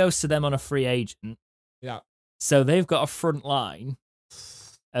 Messi goes to them on a free agent, so they've got a front line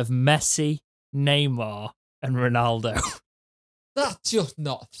of Messi, Neymar, and Ronaldo. That's just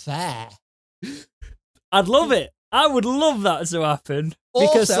not fair. I'd love it. I would love that to happen.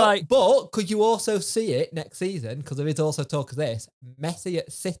 Because, but could you also see it next season? Because there is also talk of this: Messi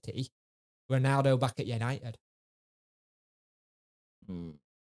at City, Ronaldo back at United.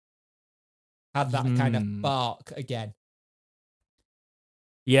 Had that kind of spark again.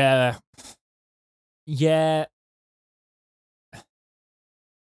 Yeah.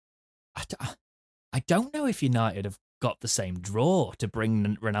 I don't know if United have got the same draw to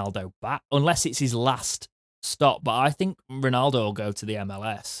bring Ronaldo back, unless it's his last stop. But I think Ronaldo will go to the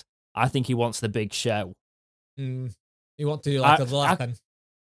MLS. I think he wants the big show. He wants to do like a Zlatan.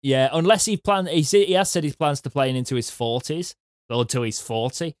 Yeah, unless he has said he plans to play into his 40s, or until he's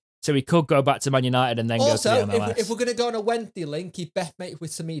 40. So he could go back to Man United and then go to the MLS. If we're going to go on a Wednesday link, he's best mate with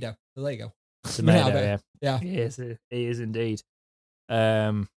Semedo. So there you go. Semedo, yeah. He is indeed.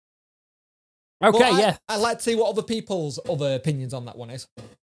 Okay, I'd like to see what other people's other opinions on that one is.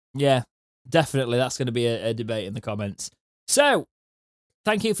 Yeah, definitely. That's going to be a debate in the comments. So,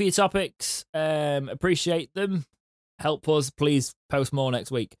 thank you for your topics. Appreciate them. Help us. Please post more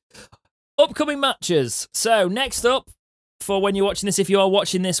next week. Upcoming matches. So, next up, for when you're watching this. If you are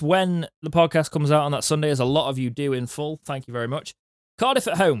watching this when the podcast comes out on that Sunday, as a lot of you do in full, thank you very much. Cardiff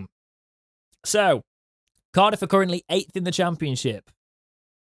at home. So, Cardiff are currently 8th in the Championship.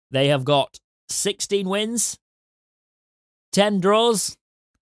 They have got 16 wins, 10 draws,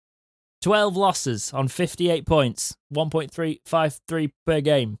 12 losses on 58 points, 1.353 per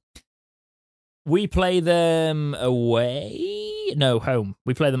game. We play them away? No, home.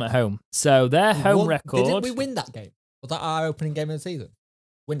 We play them at home. So their home record... Didn't we win that game? Was that our opening game of the season?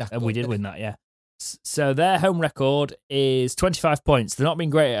 We did win that, yeah. So their home record is 25 points. They've not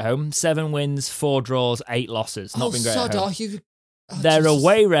been great at home. 7 wins, 4 draws, 8 losses. Not been great at home. Their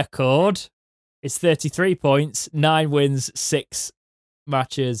away record is 33 points, 9 wins, 6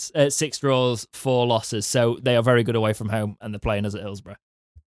 matches, 6 draws, 4 losses. So they are very good away from home, and they're playing us at Hillsborough.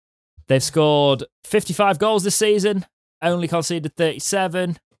 They've scored 55 goals this season, only conceded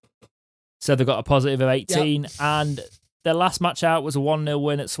 37. So they've got a positive of 18. Yep. And their last match out was a 1-0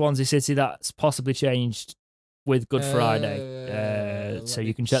 win at Swansea City. That's possibly changed with Good Friday. So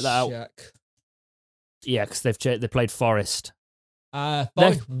you can check that out. Yeah, because they played Forest.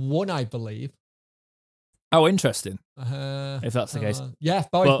 Forest won, I believe. Oh, interesting. If that's the case. Yeah,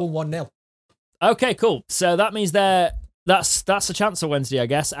 Forest won 1-0. Okay, cool. So that means that's a chance for Wednesday, I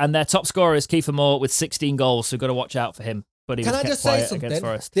guess. And their top scorer is Kiefer Moore with 16 goals, so you've got to watch out for him. But he Can I just say something?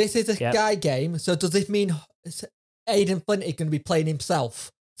 This is a guy game, so does this mean Aidan Flint is going to be playing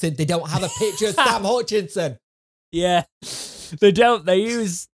himself since they don't have a picture of Sam Hutchinson? Yeah, they don't. They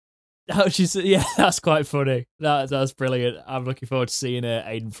use Hutchinson. Yeah, that's quite funny. That's brilliant. I'm looking forward to seeing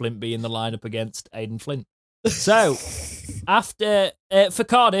Aidan Flint be in the lineup against Aidan Flint. So, after for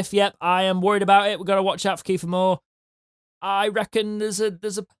Cardiff, yep, I am worried about it. We've got to watch out for Kiefer Moore. I reckon there's a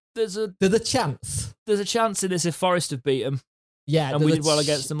chance. There's a chance in this if Forest have beat them. Yeah, and we did well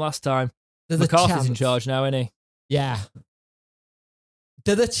against them last time. McCarthy's in charge now, isn't he? Yeah.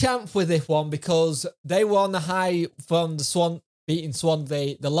 There's a chance with this one because they were on the high from the beating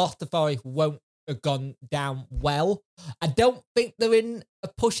Swansea. The loss to Forest won't have gone down well. I don't think they're in a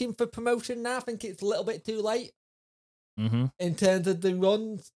pushing for promotion now. I think it's a little bit too late in terms of the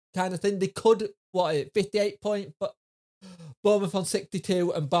runs kind of thing. They could 58 points, but Bournemouth on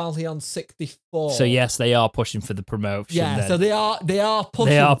 62 and Barnsley on 64. So yes, they are pushing for the promotion. Yeah, then. So they are pushing.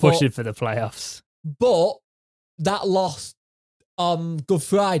 They are pushing for the playoffs. But that loss on Good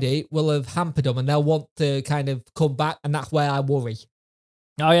Friday will have hampered them, and they'll want to kind of come back, and that's where I worry.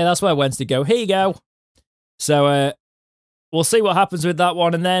 Oh yeah, that's where Wednesday go. Here you go. So we'll see what happens with that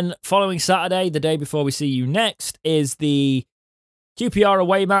one, and then following Saturday, the day before we see you next, is the QPR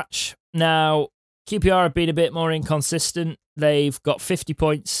away match. Now, QPR have been a bit more inconsistent. They've got 50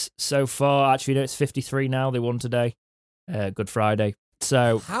 points so far. Actually, no, it's 53 now. They won today. Good Friday.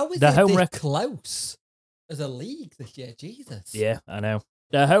 So how is the home record close as a league this year? Jesus. Yeah, I know.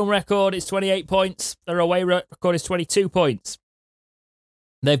 Their home record is 28 points. Their away record is 22 points.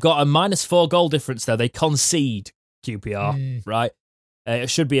 They've got a -4 goal difference though. They concede QPR, right? It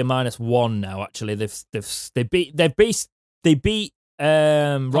should be a -1 now. Actually, they beat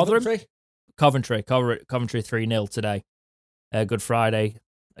Rotherham. Coventry 3-0 today. Good Friday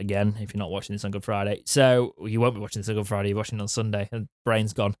again. If you're not watching this on Good Friday, so you won't be watching this on Good Friday. You're watching it on Sunday, and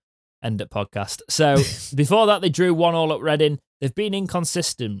brain's gone. End at podcast. So before that, they drew 1-1 at Reading. They've been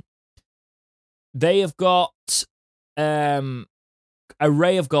inconsistent. They have got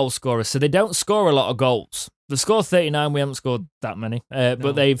array of goal scorers, so they don't score a lot of goals. They scored 39. We haven't scored that many,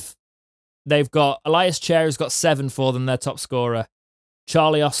 but they've got Elias Chair, who's got 7 for them. Their top scorer.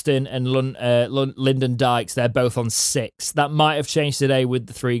 Charlie Austin and Lyndon Dykes, they're both on 6. That might have changed today with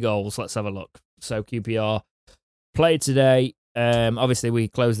the 3 goals. Let's have a look. So QPR played today. Obviously, we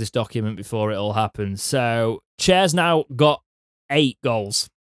closed this document before it all happened. So Chair's now got 8 goals.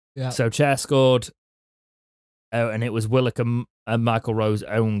 Yeah. So Chair scored, and it was Willock and Michael Rowe's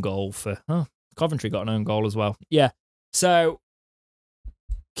own goal for... Coventry got an own goal as well. Yeah. So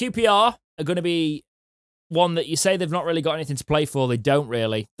QPR are going to be one that you say they've not really got anything to play for. They don't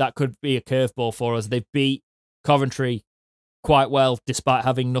really. That could be a curveball for us. They've beat Coventry quite well, despite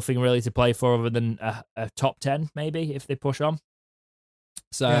having nothing really to play for other than a top 10, maybe, if they push on.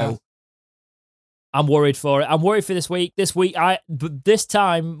 So yeah. I'm worried for it. I'm worried for this week. Next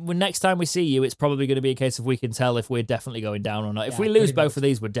time we see you, it's probably going to be a case of we can tell if we're definitely going down or not. If we lose both of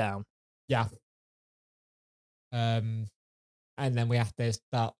these, we're down. Yeah. And then we have to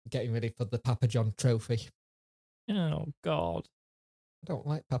start getting ready for the Papa John trophy. Oh, God. I don't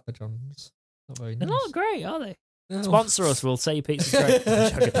like Papa John's. Not very nice. They're not great, are they? No. Sponsor us, we'll say your pizza's great.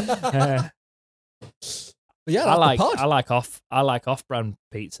 But yeah, I like off-brand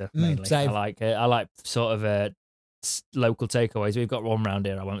pizza mainly. Same. I like sort of local takeaways. We've got one round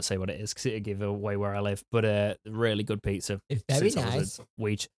here. I won't say what it is because it'll give away where I live. But really good pizza. It's very nice.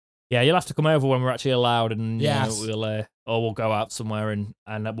 Yeah, you'll have to come over when we're actually allowed, and yes. we'll go out somewhere and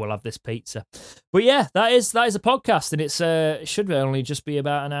we'll have this pizza. But yeah, that is a podcast, and it should only just be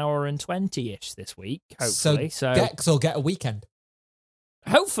about an hour and 20-ish this week. Hopefully, so Gex will get a weekend.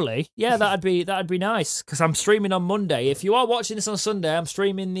 Hopefully, yeah, that'd be nice because I'm streaming on Monday. If you are watching this on Sunday, I'm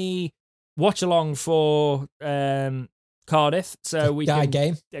streaming the watch along for Cardiff, so we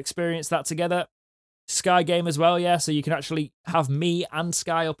can experience that together. Sky game as well, yeah. So you can actually have me and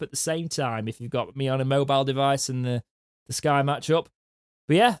Sky up at the same time if you've got me on a mobile device and the Sky match up.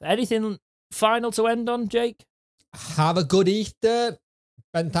 But yeah, anything final to end on, Jake? Have a good Easter.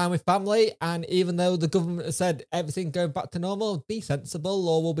 Spend time with family, and even though the government has said everything going back to normal, be sensible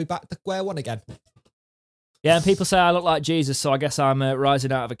or we'll be back to square one again. Yeah, and people say I look like Jesus, so I guess I'm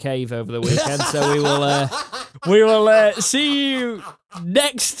rising out of a cave over the weekend. So we will see you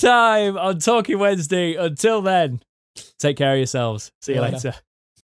next time on Talking Wednesday. Until then, take care of yourselves. See you later.